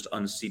gonna just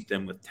unseat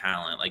them with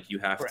talent. Like you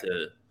have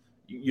to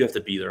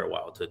be there a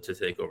while to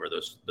take over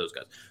those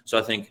guys. So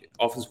I think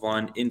offensive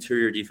line,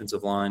 interior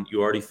defensive line,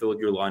 you already filled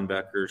your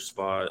linebacker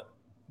spot.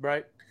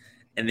 Right.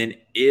 And then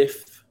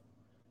if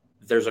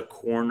there's a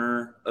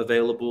corner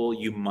available,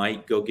 you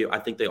might go get – I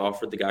think they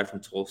offered the guy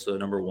from Tulsa,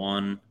 number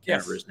 1.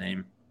 Can't remember his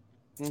name.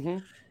 Mm-hmm.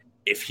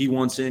 If he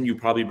wants in, you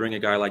probably bring a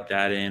guy like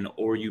that in,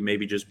 or you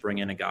maybe just bring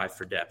in a guy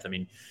for depth. I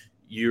mean,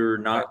 you're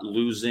not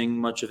losing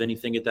much of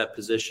anything at that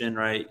position,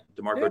 right?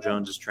 DeMarco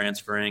Jones is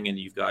transferring, and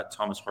you've got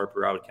Thomas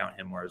Harper. I would count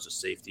him more as a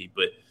safety.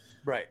 But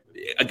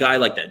a guy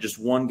like that, just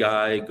one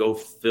guy, go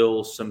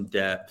fill some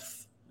depth.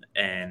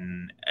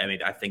 And, I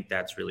mean, I think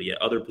that's really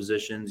it. Other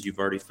positions, you've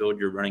already filled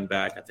your running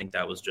back. I think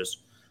that was just,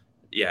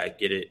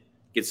 get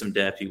some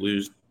depth. You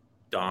lose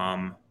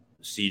Dom.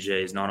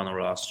 CJ is not on the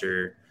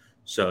roster.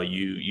 So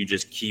you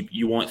just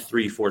you want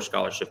 3-4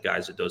 scholarship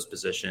guys at those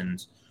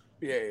positions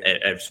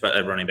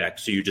at running back.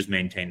 So you just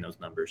maintain those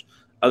numbers.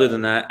 Other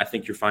than that, I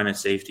think you're fine at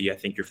safety. I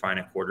think you're fine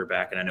at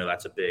quarterback. And I know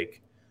that's a big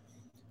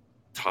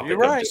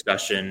topic of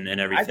discussion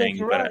and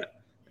everything.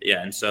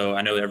 And so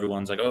I know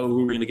everyone's like, oh,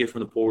 who are we going to get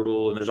from the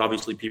portal? And there's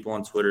obviously people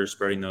on Twitter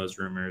spreading those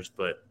rumors,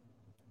 but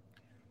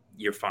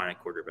you're fine at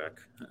quarterback.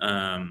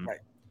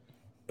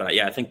 But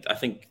I think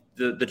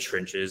the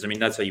trenches, I mean,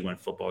 that's how you win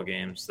football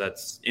games.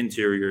 That's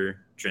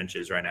interior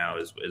trenches right now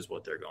is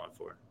what they're going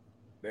for.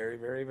 Very,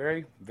 very,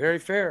 very, very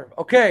fair.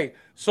 Okay,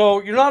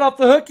 so you're not off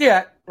the hook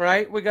yet,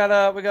 right? We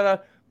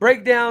gotta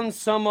break down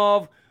some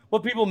of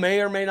what people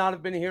may or may not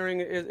have been hearing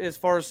as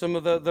far as some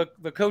of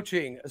the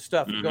coaching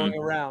stuff going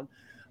around.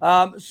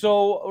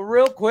 So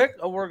real quick,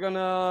 we're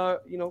gonna,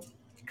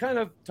 kind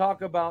of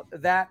talk about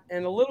that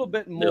and a little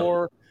bit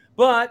more,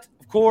 but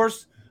of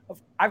course,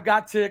 I've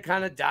got to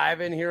kind of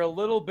dive in here a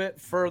little bit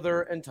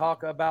further and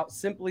talk about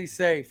Simply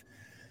Safe.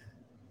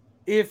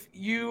 If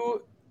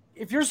you're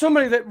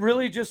somebody that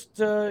really just,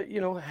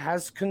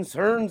 has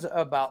concerns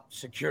about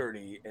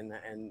security and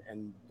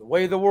the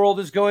way the world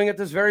is going at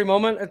this very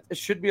moment, it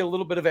should be a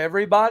little bit of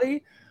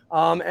everybody.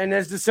 And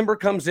as December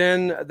comes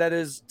in, that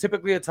is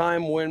typically a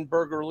time when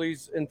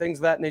burglaries and things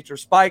of that nature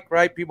spike,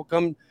 right? People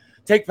come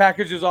take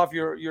packages off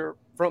your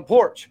front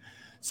porch.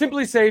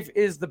 Simply Safe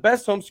is the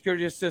best home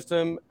security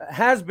system,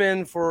 has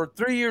been for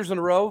 3 years in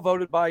a row,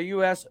 voted by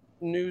U.S.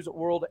 News,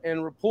 World,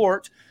 and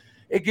Report.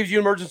 It gives you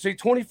emergency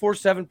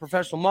 24/7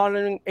 professional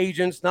monitoring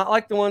agents, not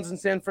like the ones in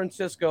San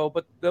Francisco,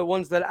 but the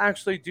ones that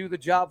actually do the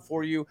job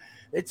for you.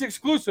 It's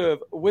exclusive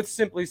with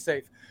Simply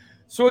Safe.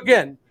 So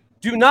again,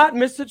 do not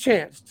miss a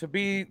chance to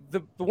be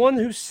the one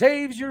who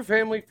saves your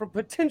family from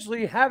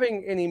potentially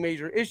having any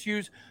major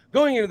issues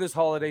going into this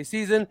holiday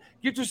season.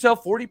 Get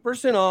yourself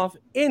 40% off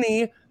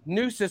any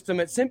new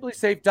system at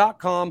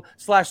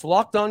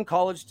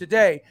simplysafe.com/lockedoncollege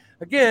today.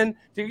 Again,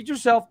 to get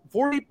yourself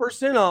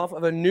 40% off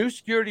of a new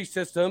security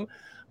system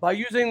by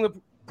using the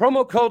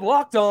promo code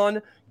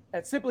LOCKEDON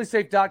at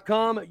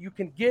simplysafe.com, you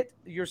can get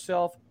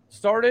yourself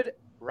started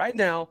right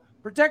now.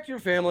 Protect your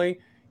family.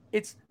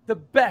 It's the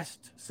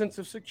best sense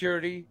of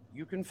security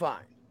you can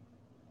find.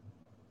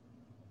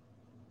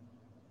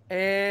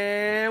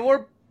 And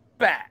we're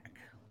back.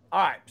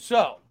 All right,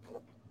 so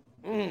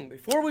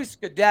before we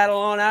skedaddle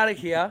on out of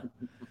here,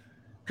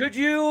 could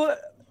you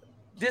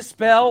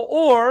dispel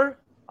or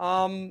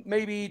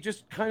maybe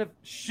just kind of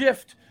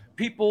shift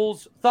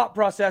people's thought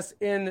process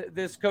in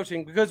this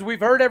coaching? Because we've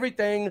heard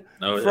everything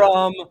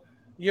from,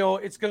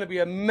 it's going to be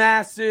a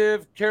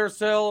massive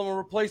carousel and we're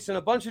replacing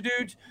a bunch of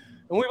dudes.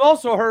 And we've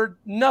also heard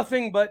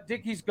nothing but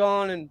Dickey's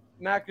gone and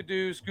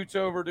McAdoo scoots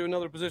over to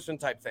another position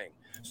type thing.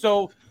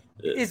 So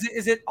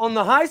is it on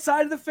the high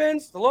side of the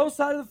fence, the low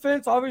side of the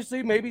fence?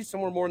 Obviously, maybe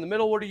somewhere more in the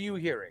middle. What are you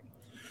hearing?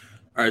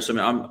 All right, so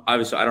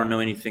I don't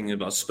know anything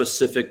about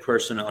specific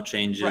personnel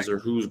changes or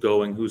who's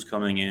going, who's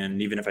coming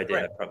in. Even if I did,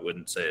 I probably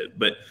wouldn't say it.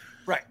 But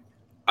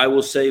I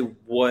will say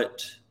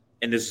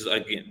and this is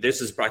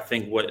I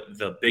think what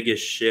the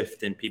biggest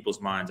shift in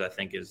people's minds I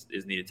think is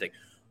needed to take.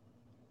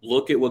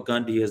 Look at what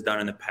Gundy has done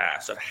in the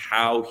past of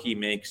how he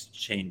makes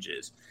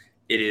changes.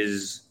 It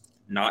is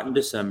not in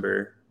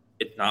December.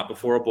 It's not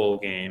before a bowl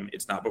game.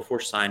 It's not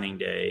before signing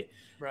day.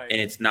 Right. And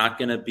it's not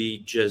going to be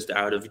just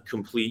out of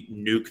complete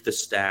nuke the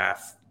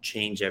staff,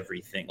 change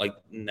everything. Like,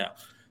 no.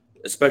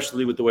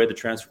 Especially with the way the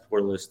transfer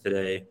portal is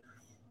today,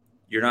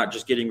 you're not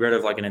just getting rid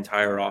of like an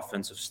entire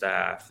offensive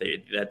staff.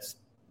 That's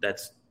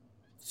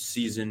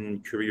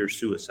season career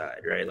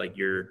suicide, right? Like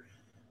you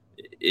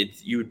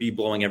would be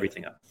blowing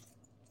everything up.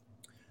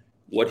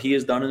 What he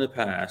has done in the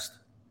past,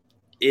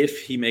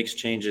 if he makes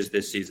changes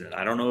this season,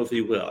 I don't know if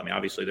he will. I mean,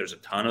 obviously there's a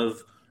ton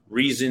of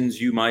reasons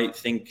you might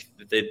think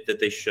that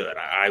they should.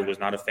 I was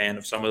not a fan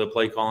of some of the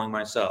play calling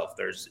myself.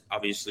 There's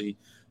obviously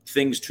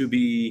things to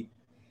be,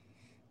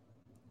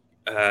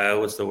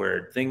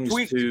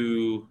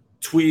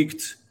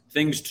 tweaked,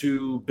 things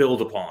to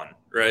build upon,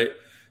 right?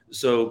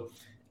 So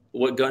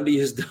what Gundy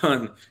has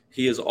done,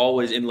 he has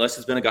always, unless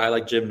it's been a guy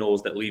like Jim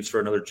Knowles that leaves for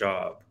another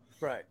job.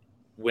 Right.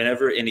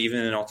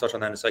 And I'll touch on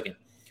that in a second,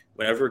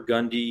 whenever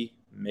Gundy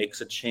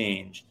makes a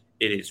change,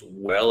 it is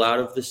well out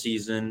of the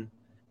season,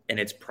 and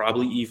it's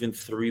probably even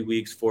 3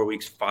 weeks, 4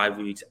 weeks, 5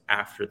 weeks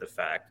after the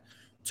fact,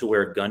 to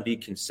where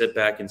Gundy can sit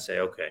back and say,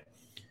 okay,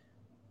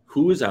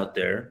 who is out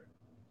there?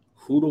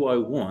 Who do I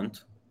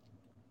want?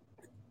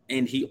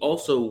 And he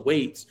also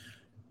waits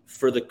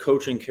for the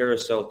coaching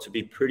carousel to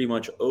be pretty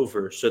much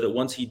over so that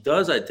once he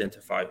does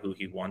identify who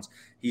he wants,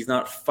 he's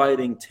not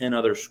fighting 10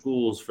 other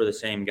schools for the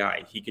same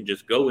guy. He can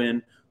just go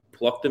in,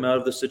 pluck them out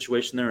of the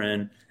situation they're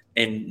in,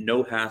 and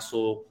no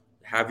hassle,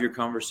 have your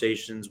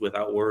conversations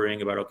without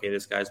worrying about, okay,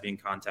 this guy's being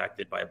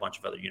contacted by a bunch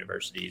of other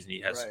universities and he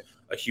has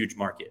a huge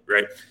market,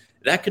 right?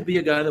 That could be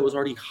a guy that was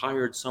already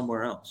hired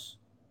somewhere else,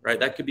 right?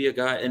 That could be a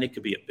guy, and it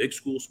could be a big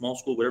school, small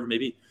school, whatever it may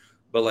be.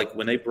 But like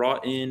when they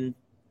brought in,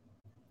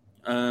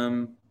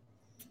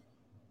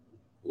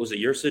 was it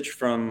Yursich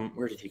from,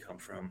 where did he come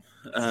from?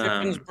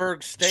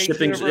 Shippensburg State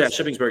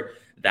University. Shippensburg.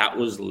 That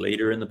was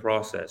later in the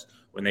process.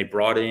 When they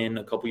brought in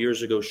a couple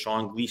years ago,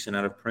 Sean Gleason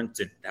out of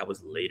Princeton, that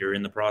was later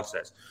in the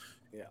process.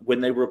 Yeah.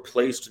 When they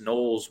replaced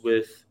Knowles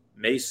with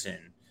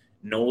Mason,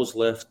 Knowles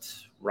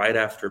left right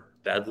after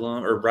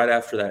Bedlam, or right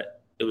after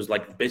that. It was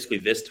like basically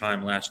this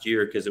time last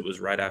year because it was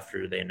right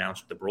after they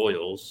announced the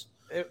Broyles.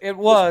 It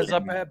was.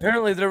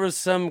 Apparently there was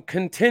some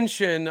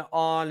contention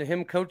on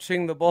him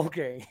coaching the bowl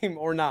game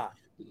or not.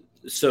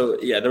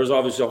 So, yeah, there was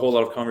obviously a whole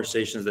lot of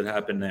conversations that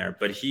happened there.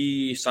 But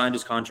he signed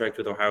his contract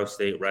with Ohio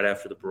State right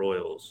after the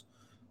Broyles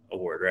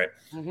award, right?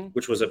 Mm-hmm.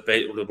 Which was the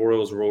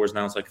Broyles award was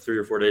announced like 3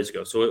 or 4 days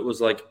ago. So it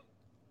was like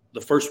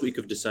the first week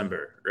of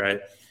December,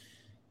 right?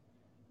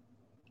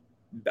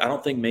 I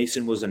don't think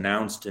Mason was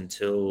announced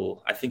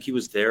until I think he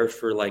was there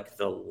for like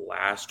the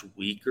last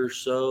week or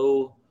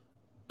so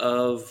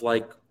of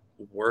like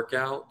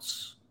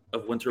workouts,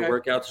 of winter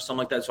workouts or something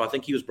like that. So I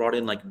think he was brought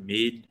in like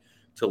mid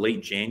to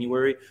late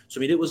January. So,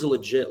 I mean, it was a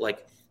legit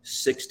like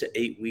 6 to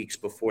 8 weeks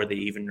before they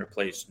even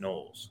replaced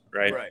Knowles,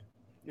 right? Right.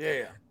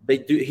 Yeah.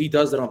 He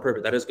does that on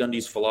purpose. That is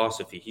Gundy's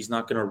philosophy. He's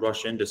not going to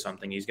rush into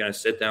something. He's going to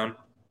sit down,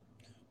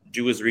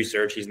 do his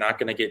research. He's not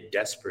going to get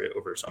desperate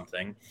over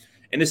something.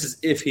 And this is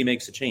if he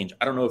makes a change.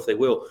 I don't know if they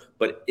will,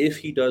 but if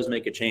he does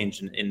make a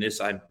change in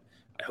this, I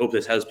hope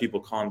this has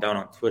people calm down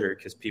on Twitter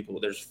because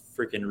there's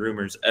freaking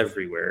rumors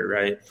everywhere,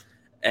 right?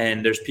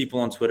 And there's people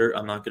on Twitter,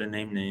 I'm not going to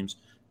name names,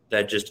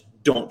 that just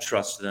don't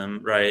trust them,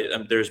 right?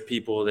 There's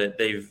people that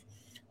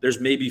there's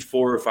maybe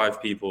 4 or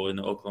 5 people in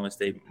the Oklahoma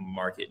State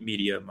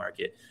media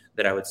market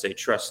that I would say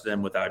trust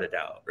them without a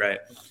doubt, right?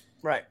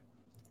 Right.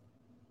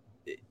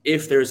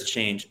 If there's a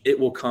change, it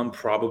will come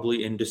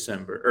probably in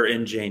December or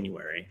in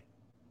January.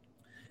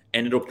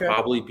 And it'll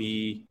probably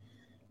be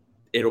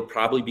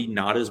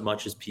not as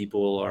much as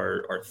people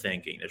are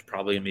thinking. There's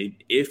probably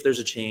if there's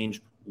a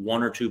change,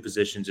 1 or 2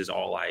 positions is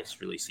all I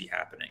really see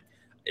happening.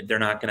 They're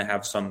not going to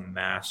have some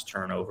mass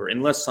turnover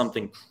unless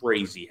something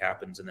crazy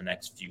happens in the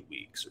next few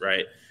weeks,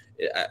 right?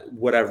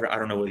 Whatever. I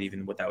don't know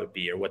what that would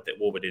be or what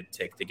would it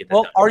take to get that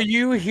done. Are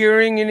you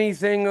hearing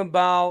anything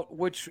about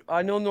which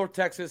I know North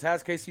Texas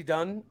has Casey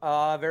Dunn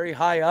very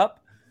high up?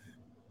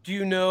 Do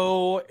you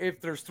know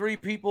if there's 3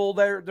 people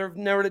there? They've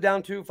narrowed it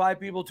down to 5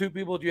 people, 2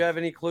 people. Do you have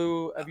any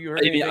clue? Have you heard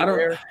anything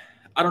there?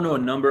 I don't know a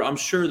number. I'm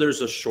sure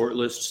there's a short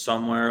list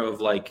somewhere of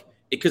like,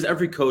 because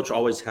every coach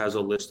always has a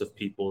list of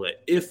people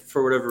that if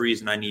for whatever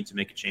reason I need to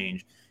make a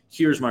change,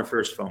 here's my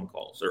first phone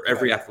calls. Or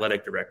every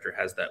athletic director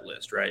has that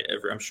list, right?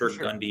 I'm sure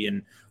Gundy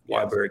and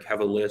Weiberg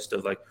have a list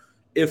of like,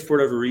 if for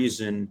whatever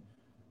reason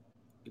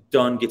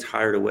Dunn gets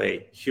hired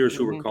away, here's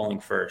who we're calling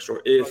first.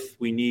 Or if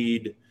we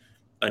need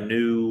a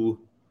new,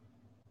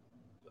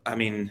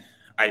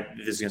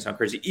 this is gonna sound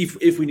crazy.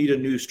 If we need a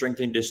new strength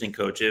and conditioning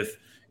coach, if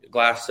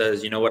Glass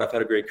says, you know what, I've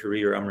had a great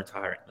career, I'm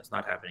retiring. That's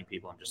not happening,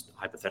 people. I'm just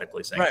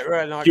hypothetically saying.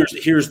 Right. No,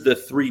 here's the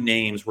 3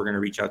 names we're going to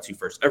reach out to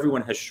first.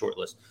 Everyone has a short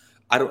list.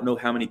 I don't know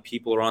how many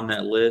people are on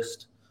that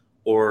list,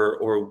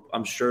 or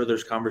I'm sure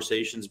there's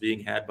conversations being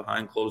had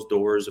behind closed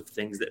doors of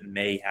things that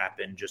may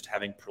happen, just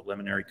having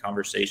preliminary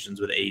conversations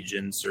with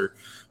agents or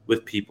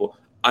with people.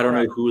 I don't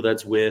know who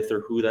that's with or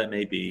who that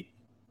may be.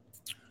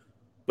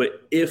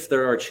 But if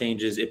there are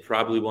changes, it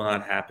probably will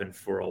not happen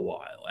for a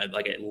while,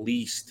 like at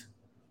least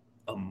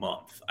a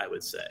month, I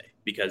would say,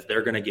 because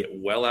they're going to get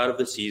well out of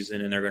the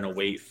season and they're going to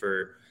wait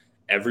for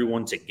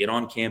everyone to get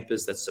on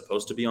campus that's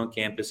supposed to be on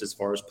campus as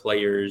far as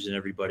players and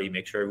everybody,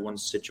 make sure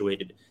everyone's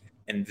situated,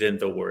 and then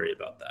they'll worry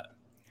about that.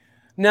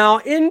 Now,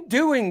 in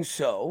doing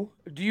so,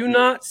 do you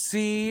not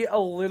see a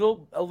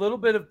little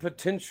bit of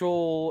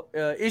potential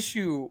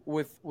issue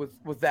with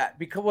that?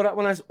 Because what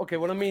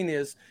I mean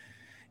is,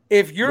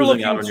 if you're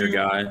losing looking out on your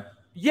guy,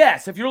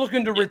 yes, if you're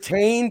looking to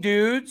retain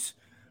dudes,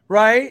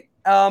 right?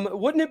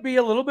 Wouldn't it be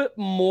a little bit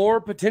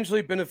more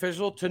potentially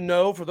beneficial to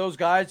know for those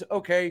guys,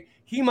 okay,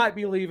 he might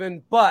be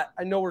leaving, but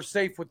I know we're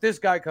safe with this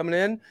guy coming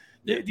in.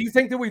 Yeah. Do you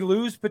think that we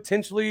lose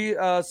potentially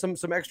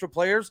some extra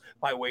players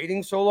by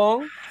waiting so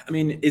long? I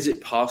mean, is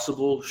it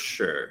possible?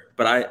 Sure.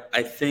 But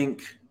I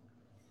think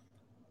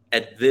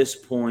at this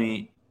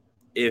point,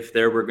 if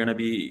there were going to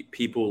be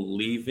people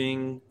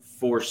leaving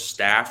for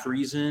staff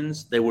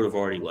reasons, they would have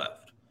already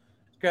left.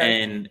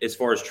 Okay. And as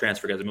far as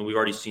transfer guys, we've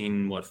already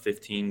seen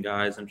 15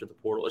 guys enter the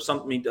portal or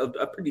something.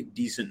 A pretty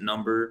decent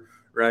number,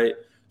 right?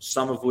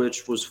 Some of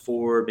which was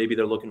for maybe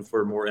they're looking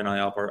for more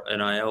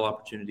NIL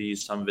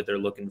opportunities. Some of it they're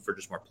looking for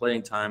just more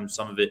playing time.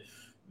 Some of it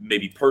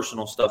maybe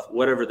personal stuff.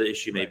 Whatever the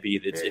issue may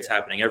be, it's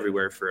happening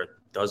everywhere for a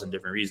dozen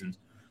different reasons.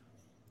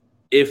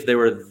 If they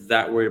were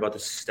that worried about the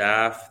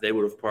staff, they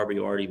would have probably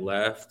already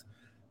left.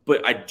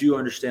 But I do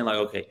understand,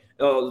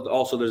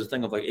 also there's a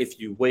thing of if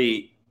you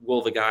wait,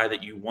 will the guy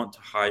that you want to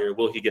hire,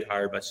 will he get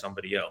hired by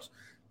somebody else?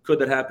 Could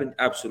that happen?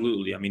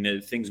 Absolutely.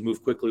 Things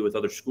move quickly with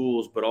other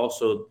schools, but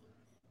also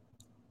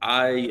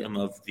I am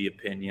of the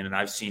opinion, and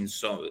I've seen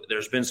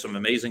there's been some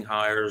amazing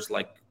hires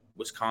like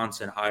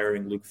Wisconsin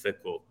hiring Luke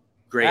Fickell.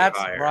 Great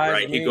hire,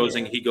 right? He goes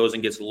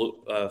and gets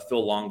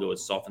Phil Longo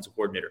as offensive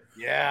coordinator.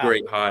 Yeah.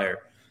 Great hire.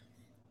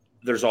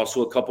 There's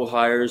also a couple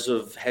hires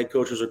of head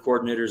coaches or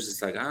coordinators.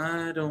 It's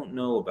I don't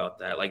know about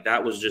that.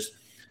 That was just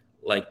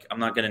I'm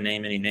not going to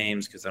name any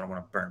names because I don't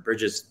want to burn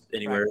bridges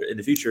anywhere in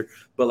the future.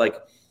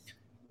 But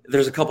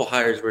there's a couple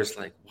hires where it's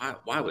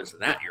why was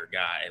that your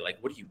guy?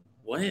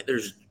 What?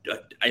 There's,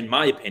 in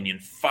my opinion,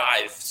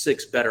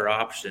 5-6 better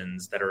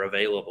options that are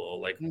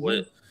available.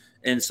 What?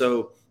 And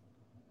so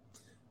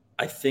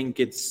I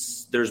think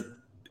it's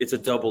a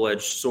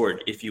double-edged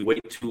sword. If you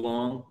wait too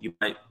long, you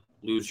might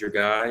lose your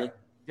guy.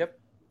 Yep.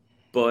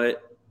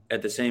 But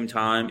at the same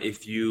time,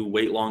 if you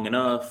wait long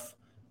enough,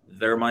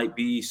 there might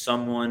be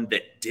someone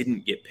that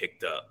didn't get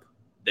picked up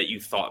that you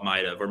thought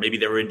might have, or maybe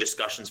they were in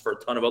discussions for a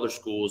ton of other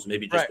schools.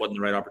 Maybe just wasn't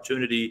the right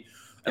opportunity.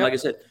 And like I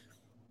said,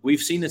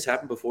 we've seen this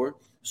happen before.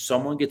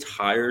 Someone gets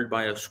hired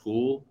by a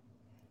school,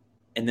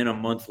 and then a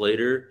month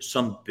later,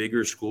 some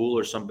bigger school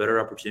or some better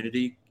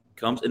opportunity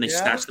comes, and they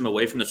snatch them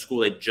away from the school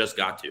they just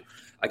got to.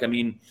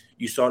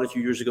 You saw it a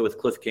few years ago with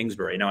Cliff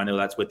Kingsbury. Now, I know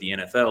that's with the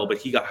NFL, but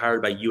he got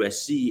hired by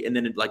USC, and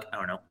then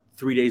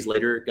 3 days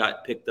later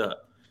got picked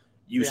up.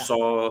 You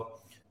saw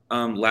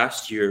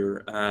last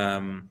year,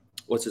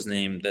 what's his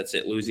name? That's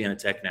at Louisiana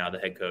Tech now, the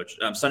head coach,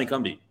 Sonny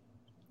Cumbie.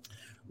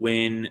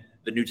 When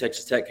the new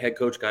Texas Tech head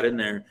coach got in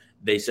there,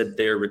 they said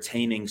they're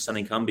retaining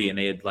Sonny Cumbie, and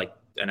they had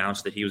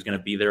announced that he was going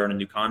to be there on a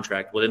new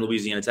contract. Well, then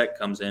Louisiana Tech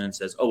comes in and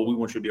says, "Oh, we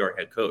want you to be our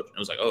head coach." And I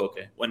was oh,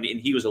 okay. And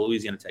he was a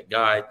Louisiana Tech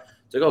guy.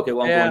 It's okay,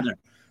 well, I'm going there.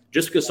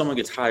 Just because someone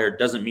gets hired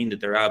doesn't mean that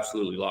they're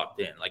absolutely locked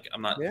in.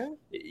 I'm not. Yeah.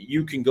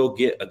 You can go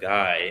get a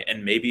guy,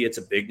 and maybe it's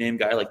a big name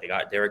guy, they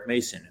got Derek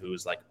Mason,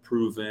 who's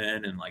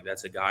proven, and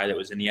that's a guy that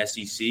was in the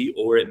SEC,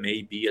 or it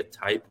may be a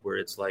type where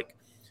it's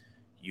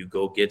you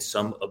go get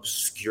some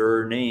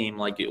obscure name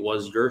like it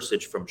was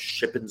Yursich from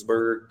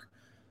Shippensburg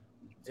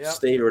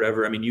State or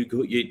whatever. And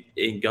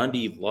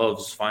Gundy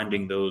loves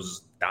finding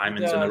those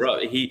diamonds in the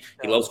rough. He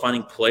loves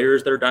finding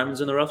players that are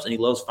diamonds in the roughs, and he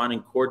loves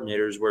finding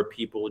coordinators where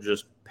people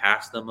just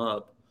pass them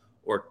up,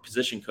 or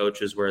position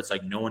coaches where it's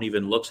no one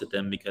even looks at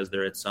them because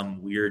they're at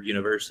some weird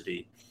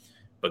university.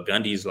 But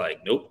Gundy's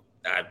nope,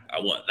 I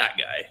want that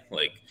guy.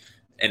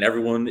 And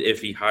everyone,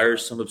 if he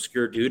hires some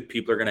obscure dude,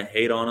 people are going to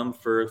hate on him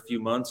for a few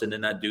months, and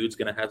then that dude's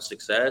going to have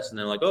success, and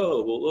they're like,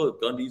 oh, well,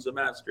 look, Gundy's a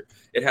master.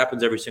 It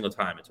happens every single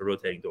time. It's a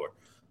rotating door.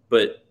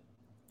 But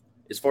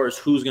as far as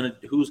who are going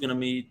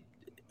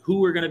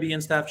to be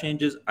in staff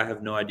changes, I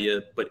have no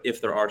idea. But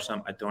if there are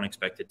some, I don't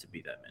expect it to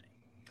be that many.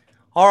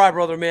 All right,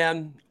 brother,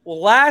 man. Well,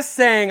 last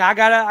thing, I'm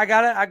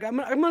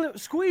gonna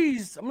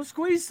squeeze some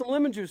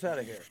lemon juice out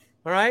of here.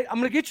 All right, I'm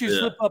gonna get you to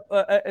slip up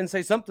and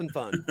say something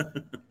fun.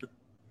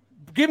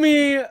 Give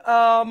me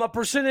a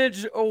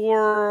percentage,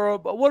 or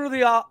what are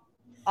the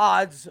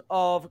odds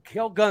of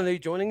Cale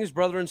Gundy joining his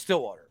brother in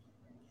Stillwater?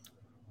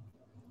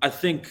 I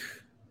think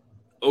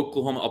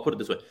Oklahoma. I'll put it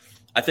this way: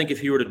 I think if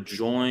he were to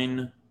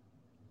join,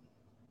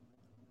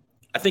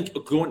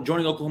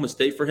 joining Oklahoma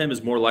State for him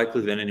is more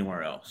likely than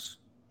anywhere else.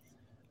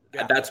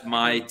 Yeah. That's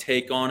my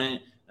take on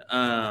it.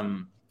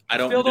 I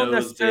don't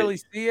necessarily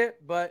see it,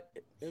 but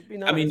it'd be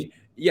nice. I mean,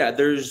 yeah,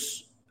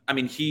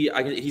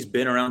 he's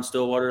been around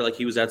Stillwater. Like,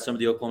 he was at some of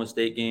the Oklahoma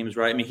State games,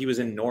 right? I mean, he was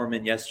in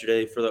Norman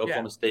yesterday for the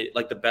Oklahoma State,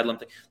 like the Bedlam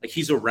thing. Like,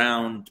 he's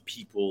around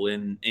people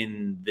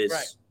in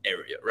this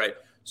area, right?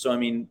 So, I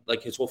mean,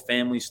 like, his whole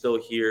family's still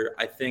here.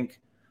 I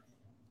think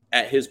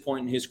at his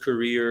point in his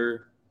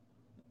career,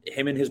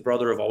 him and his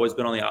brother have always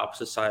been on the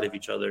opposite side of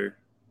each other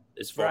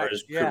as far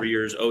as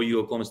careers,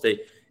 OU, Oklahoma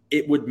State.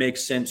 It would make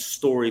sense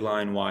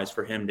storyline-wise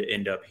for him to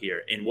end up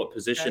here. In what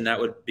position that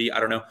would be, I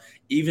don't know.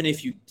 Even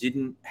if you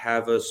didn't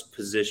have a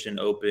position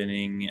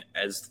opening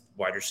as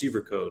wide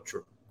receiver coach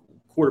or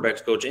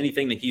quarterbacks coach,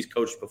 anything that he's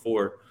coached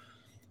before,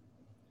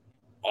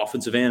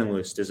 offensive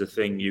analyst is a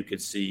thing you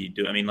could see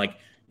do. I mean, like,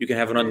 you can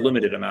have an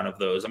unlimited amount of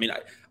those. I mean,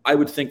 I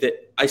would think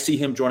that I see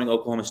him joining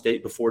Oklahoma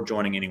State before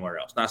joining anywhere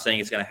else. Not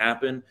saying it's going to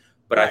happen,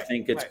 but I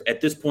think it's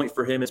at this point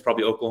for him, it's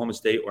probably Oklahoma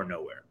State or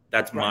nowhere.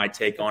 That's my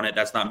take on it.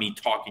 That's not me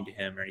talking to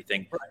him or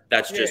anything.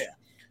 That's just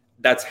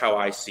that's how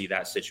I see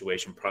that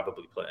situation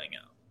probably playing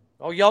out.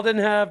 Oh, y'all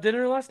didn't have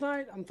dinner last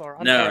night? I'm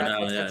sorry.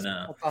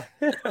 No.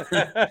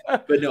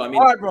 But no, I mean,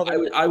 all right,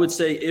 brother. I would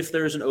say if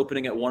there's an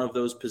opening at one of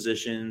those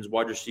positions,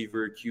 wide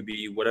receiver,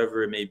 QB,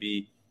 whatever it may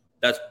be,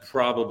 that's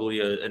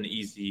probably an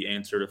easy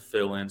answer to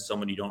fill in.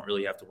 Someone you don't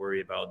really have to worry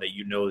about, that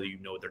you know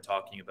what they're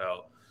talking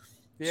about.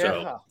 Yeah.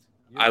 So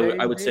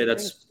I would say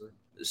that's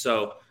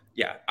so.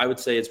 Yeah, I would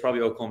say it's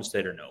probably Oklahoma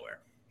State or nowhere.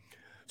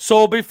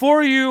 So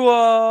before you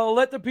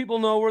let the people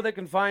know where they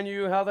can find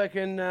you, how they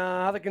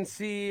can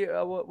see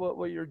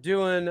what you're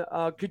doing,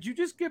 could you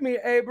just give me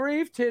a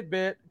brief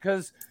tidbit?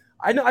 Because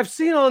I know I've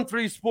seen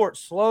On3 Sports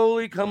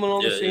slowly coming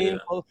on the scene.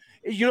 Yeah.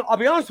 You know, I'll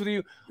be honest with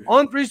you,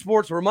 On3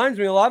 Sports reminds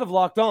me a lot of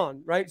Locked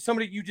On, right?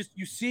 Somebody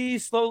you see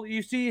slowly,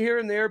 you see here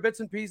and there, bits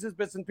and pieces,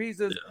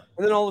 and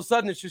then all of a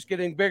sudden it's just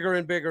getting bigger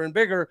and bigger and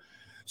bigger.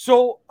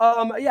 So,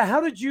 how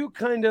did you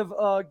kind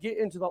of get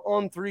into the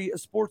On3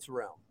 Sports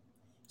realm?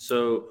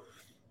 So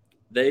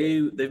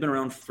they've been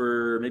around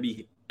for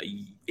maybe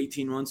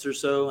 18 months or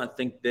so. I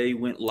think they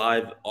went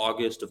live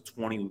August of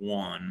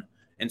 21.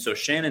 And so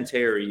Shannon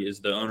Terry is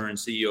the owner and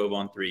CEO of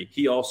On3.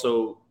 He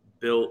also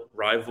built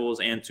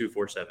Rivals and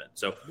 247.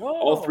 So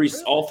all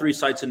three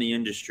sites in the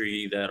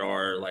industry that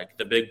are like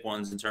the big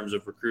ones in terms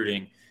of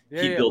recruiting,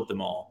 he built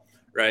them all,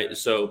 right?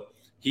 So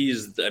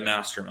he's the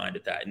mastermind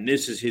at that, and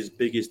this is his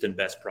biggest and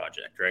best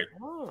project, right?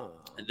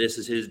 And this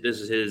is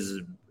his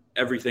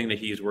everything that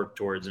he's worked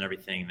towards, and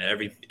everything that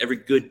every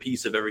good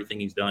piece of everything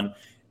he's done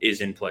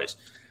is in place.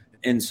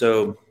 And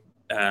so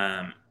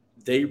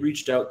they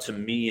reached out to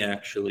me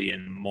actually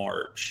in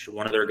March.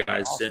 One of their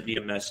guys sent me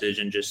a message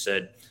and just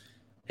said,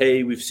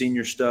 "Hey, we've seen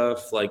your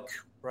stuff. Like,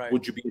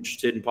 would you be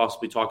interested in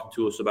possibly talking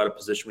to us about a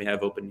position we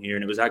have open here?"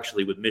 And it was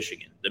actually with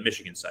Michigan, the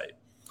Michigan site.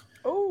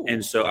 Oh,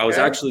 and so I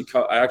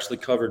actually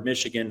covered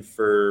Michigan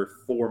for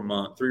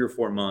 3 or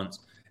 4 months,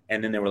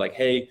 and then they were like,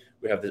 "Hey,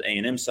 we have the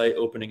A&M site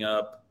opening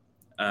up.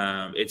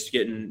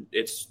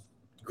 It's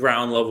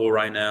ground level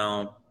right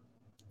now.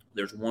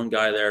 There's one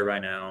guy there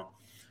right now.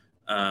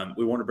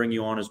 We want to bring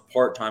you on as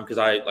part-time," because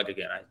I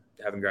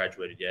haven't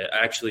graduated yet.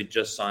 I actually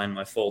just signed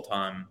my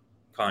full-time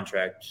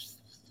contract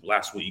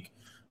last week.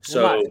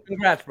 So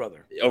congrats,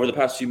 brother. Over the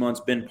past few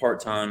months, been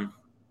part-time,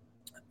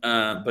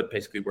 but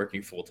basically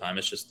working full-time.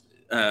 It's just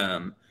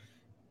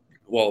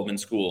while I'm in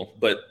school,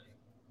 but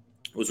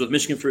was with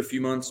Michigan for a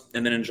few months,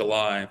 and then in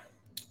July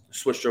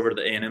switched over to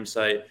the A&M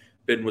site.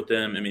 Been with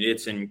them. I mean,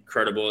 it's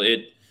incredible.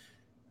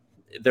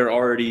 They're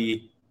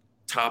already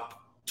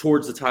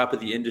towards the top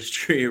of the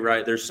industry,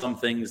 right? There's some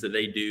things that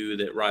they do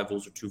that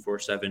Rivals or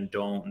 247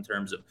 don't, in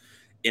terms of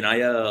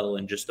NIL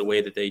and just the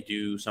way that they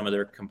do some of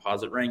their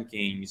composite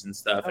rankings and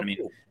stuff.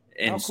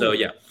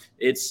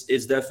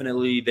 It's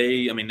definitely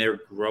they're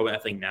growing. I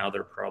think now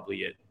they're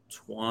probably at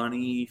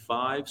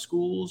 25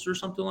 schools or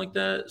something like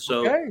that.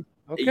 So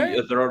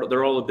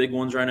they're all the big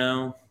ones right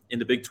now. In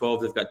the Big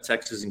 12, they've got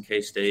Texas and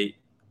K-State.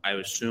 I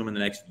would assume in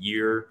the next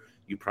year,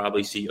 you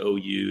probably see OU,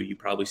 you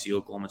probably see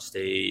Oklahoma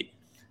State,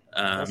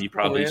 you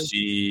probably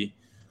see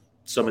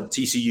some of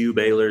TCU,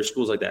 Baylor,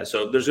 schools like that.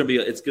 So it's going to be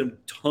a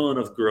ton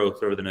of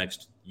growth over the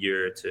next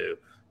year or two.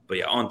 But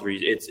yeah, On3,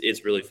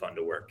 it's really fun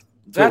to work.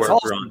 That's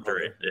awesome. For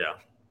On3, yeah.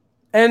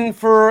 And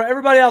for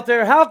everybody out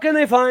there, how can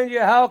they find you?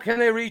 How can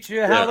they reach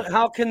you?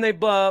 How can they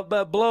blow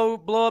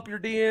up your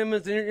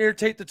DMs and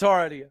irritate the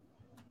tar out of you?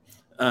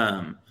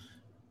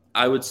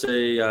 I would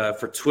say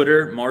for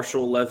Twitter,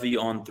 Marshall Levy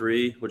on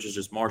 3, which is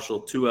just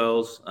Marshall 2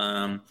 L's,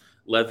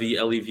 Levy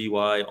Levy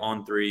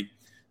on 3.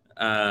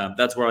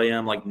 That's where I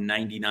am like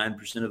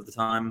 99% of the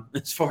time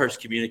as far as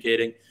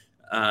communicating.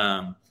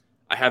 I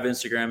have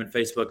Instagram and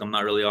Facebook. I'm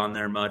not really on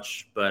there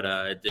much, but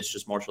it's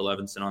just Marshall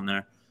Levinson on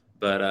there.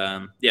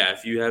 But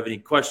if you have any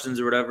questions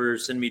or whatever,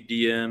 send me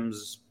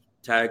DMs,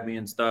 tag me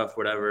and stuff,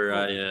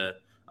 whatever.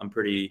 I'm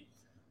pretty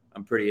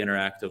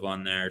interactive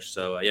on there.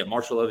 So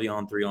Marshall Levy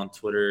on 3 on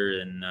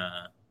Twitter, and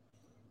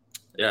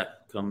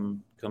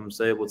come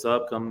say what's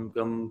up.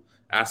 Come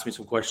ask me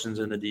some questions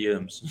in the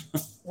DMs.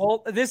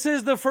 Well, this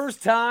is the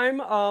first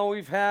time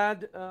we've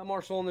had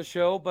Marshall on the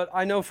show, but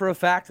I know for a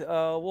fact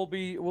we'll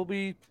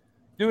be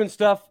doing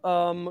stuff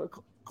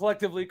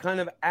collectively, kind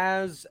of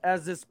as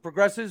this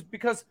progresses,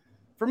 because.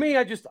 For me,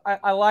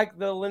 I like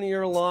the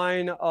linear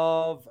line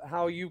of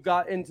how you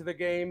got into the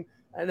game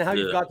and how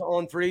you got to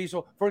On 3.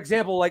 So, for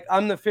example, like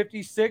I'm the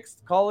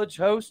 56th college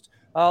host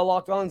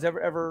Locked On's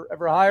ever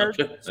hired.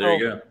 Okay. So there you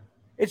go.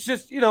 It's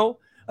just,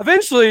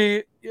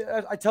 eventually,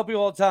 I tell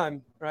people all the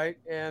time, right?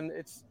 And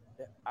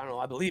I don't know,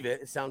 I believe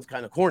it. It sounds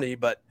kind of corny,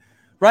 but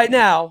right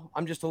now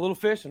I'm just a little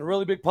fish in a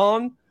really big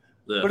pond.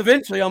 Yeah. But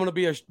eventually, I'm going to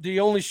be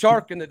the only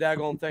shark in the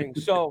daggone thing.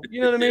 So,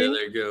 you know what I mean?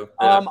 There you go.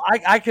 Yeah.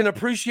 I can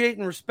appreciate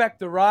and respect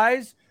the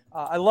rise.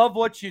 I love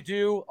what you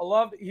do. I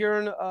love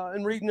hearing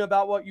and reading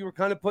about what you were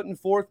kind of putting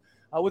forth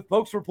with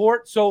Pokes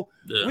Report. So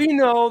we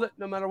know that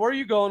no matter where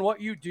you go and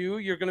what you do,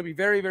 you're going to be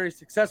very, very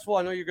successful.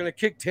 I know you're going to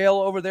kick tail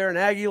over there in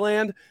Aggie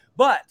land.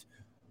 But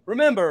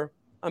remember,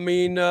 I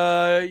mean,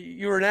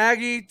 you were an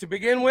Aggie to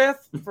begin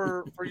with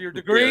for your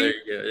degree.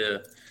 Yeah.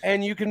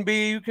 And you can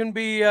be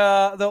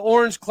the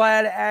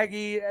orange-clad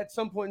Aggie at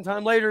some point in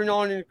time later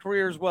on in your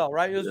career as well,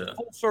 right? It was a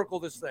full circle,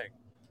 this thing.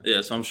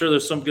 Yeah, so I'm sure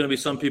there's going to be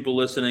some people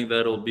listening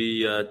that'll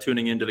be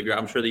tuning into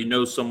I'm sure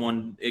that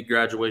someone at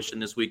graduation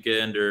this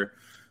weekend, or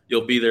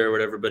you'll be there or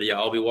whatever. But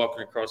I'll be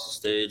walking across the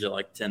stage at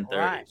like 10:30.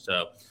 Right.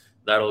 So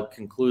that'll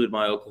conclude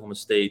my Oklahoma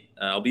State.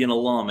 I'll be an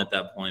alum at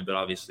that point, but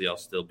obviously I'll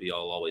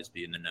always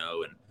be in the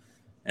know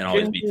and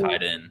always be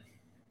tied in.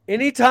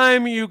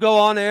 Anytime you go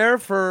on air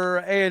for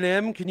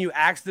A&M, can you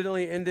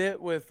accidentally end it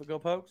with Go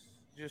Pokes?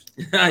 Just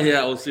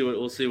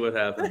we'll see what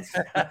happens.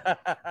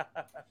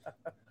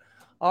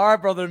 All right,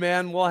 brother,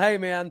 man. Well, hey,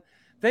 man,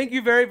 thank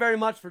you very, very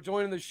much for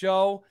joining the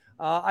show.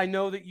 I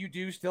know that you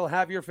do still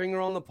have your finger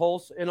on the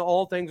pulse in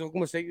all things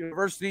Oklahoma State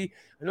University.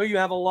 I know you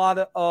have a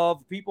lot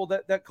of people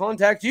that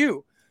contact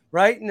you,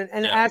 right,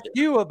 and ask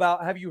you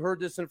about, have you heard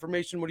this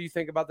information? What do you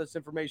think about this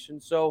information?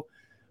 So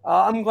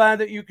I'm glad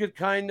that you could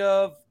kind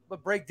of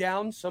break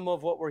down some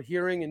of what we're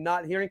hearing and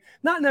not hearing,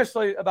 not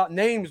necessarily about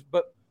names,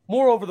 but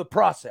more over the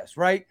process,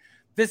 right?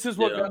 This is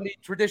what Gundy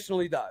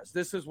traditionally does.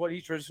 This is what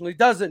he traditionally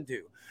doesn't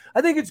do.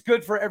 I think it's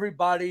good for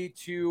everybody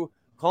to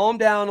calm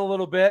down a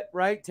little bit,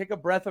 right? Take a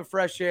breath of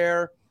fresh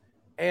air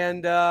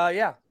and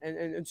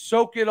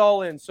soak it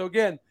all in. So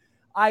again,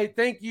 I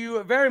thank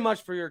you very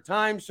much for your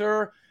time,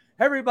 sir.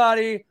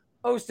 Everybody,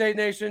 O-State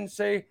Nation,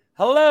 say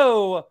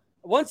hello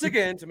once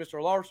again to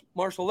Mr.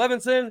 Marshall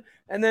Levinson,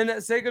 and then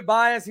say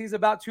goodbye as he's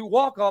about to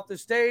walk off the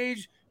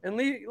stage and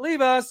leave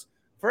us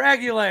for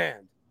Aggie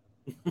land.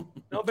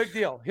 No big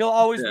deal. He'll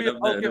always be a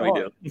Poke at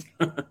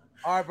heart.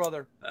 All right,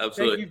 brother.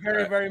 Absolutely. Thank you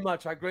very, very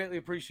much. I greatly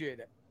appreciate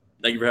it.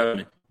 Thank you for having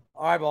me.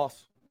 All right,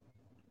 boss.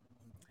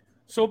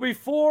 So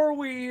before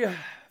we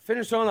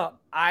finish on up,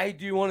 I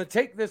do want to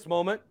take this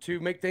moment to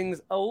make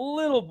things a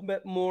little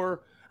bit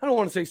more, I don't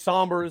want to say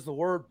somber is the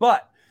word,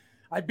 but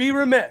I'd be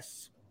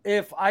remiss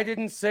if I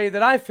didn't say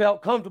that I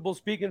felt comfortable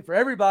speaking for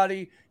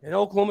everybody in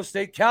Oklahoma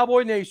State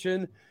Cowboy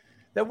Nation,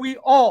 that we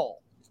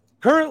all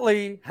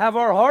currently have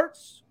our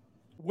hearts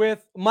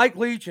with Mike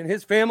Leach and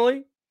his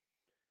family.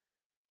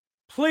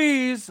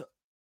 Please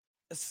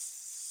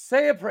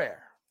say a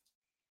prayer,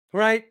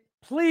 right?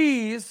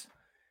 Please,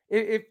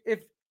 if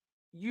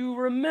you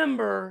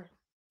remember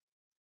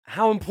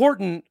how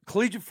important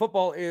collegiate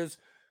football is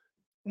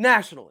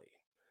nationally,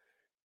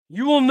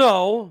 you will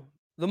know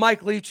the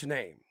Mike Leach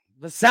name.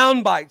 The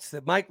sound bites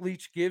that Mike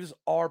Leach gives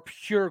are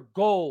pure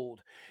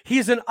gold.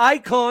 He's an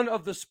icon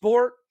of the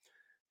sport.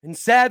 And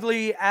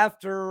sadly,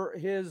 after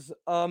his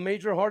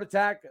major heart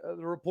attack,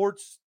 the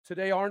reports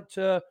today aren't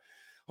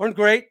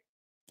great.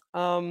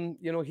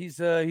 He's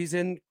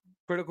in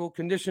critical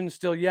condition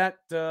still yet.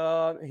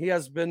 He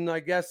has been, I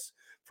guess,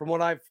 from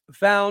what I've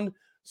found,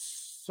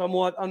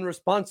 somewhat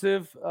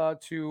unresponsive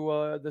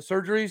to the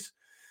surgeries.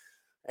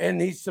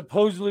 And he's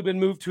supposedly been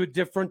moved to a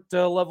different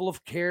level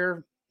of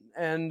care.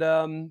 And,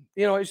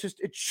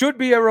 it should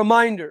be a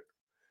reminder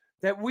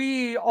that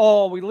we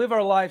live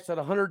our lives at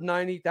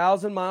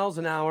 190,000 miles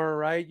an hour,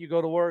 right? You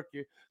go to work,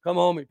 you come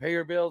home, you pay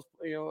your bills,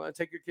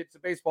 take your kids to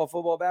baseball,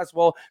 football,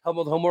 basketball, help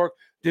with homework,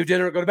 do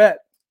dinner, go to bed.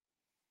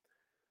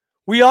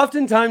 We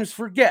oftentimes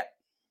forget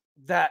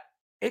that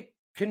it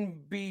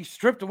can be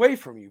stripped away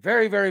from you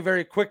very, very,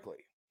 very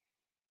quickly.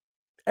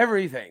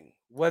 Everything,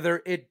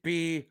 whether it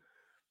be,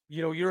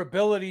 your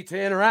ability to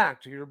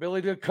interact, or your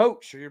ability to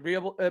coach, or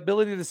your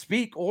ability to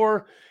speak,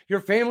 or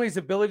your family's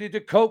ability to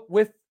cope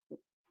with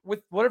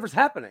whatever's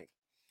happening.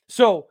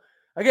 So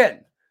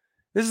again,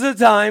 this is a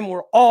time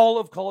where all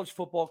of college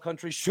football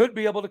country should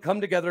be able to come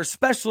together,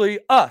 especially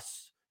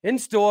us in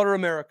Stillwater,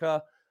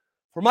 America.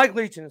 For Mike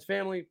Leach and his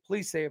family,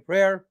 please say a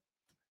prayer,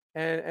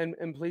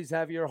 and please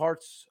have your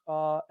hearts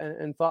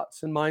and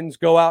thoughts and minds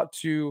go out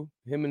to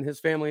him and his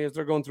family as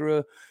they're going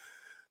through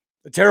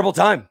a terrible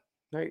time.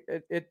 Right?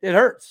 It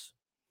hurts.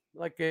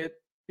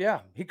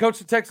 He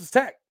coached at Texas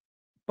Tech,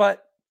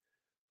 but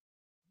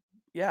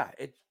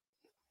it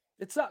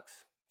sucks.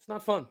 It's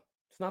not fun.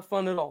 It's not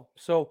fun at all.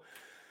 So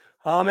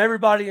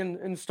everybody in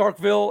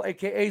Starkville,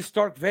 aka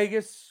Stark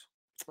Vegas,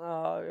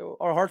 our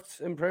hearts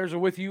and prayers are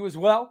with you as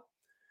well.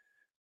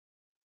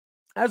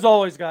 As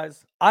always,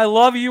 guys, I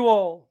love you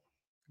all.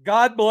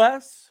 God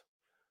bless.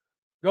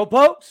 Go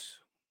Pokes.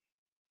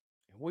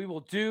 We will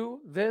do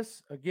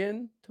this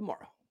again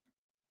tomorrow.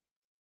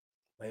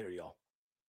 Later, y'all.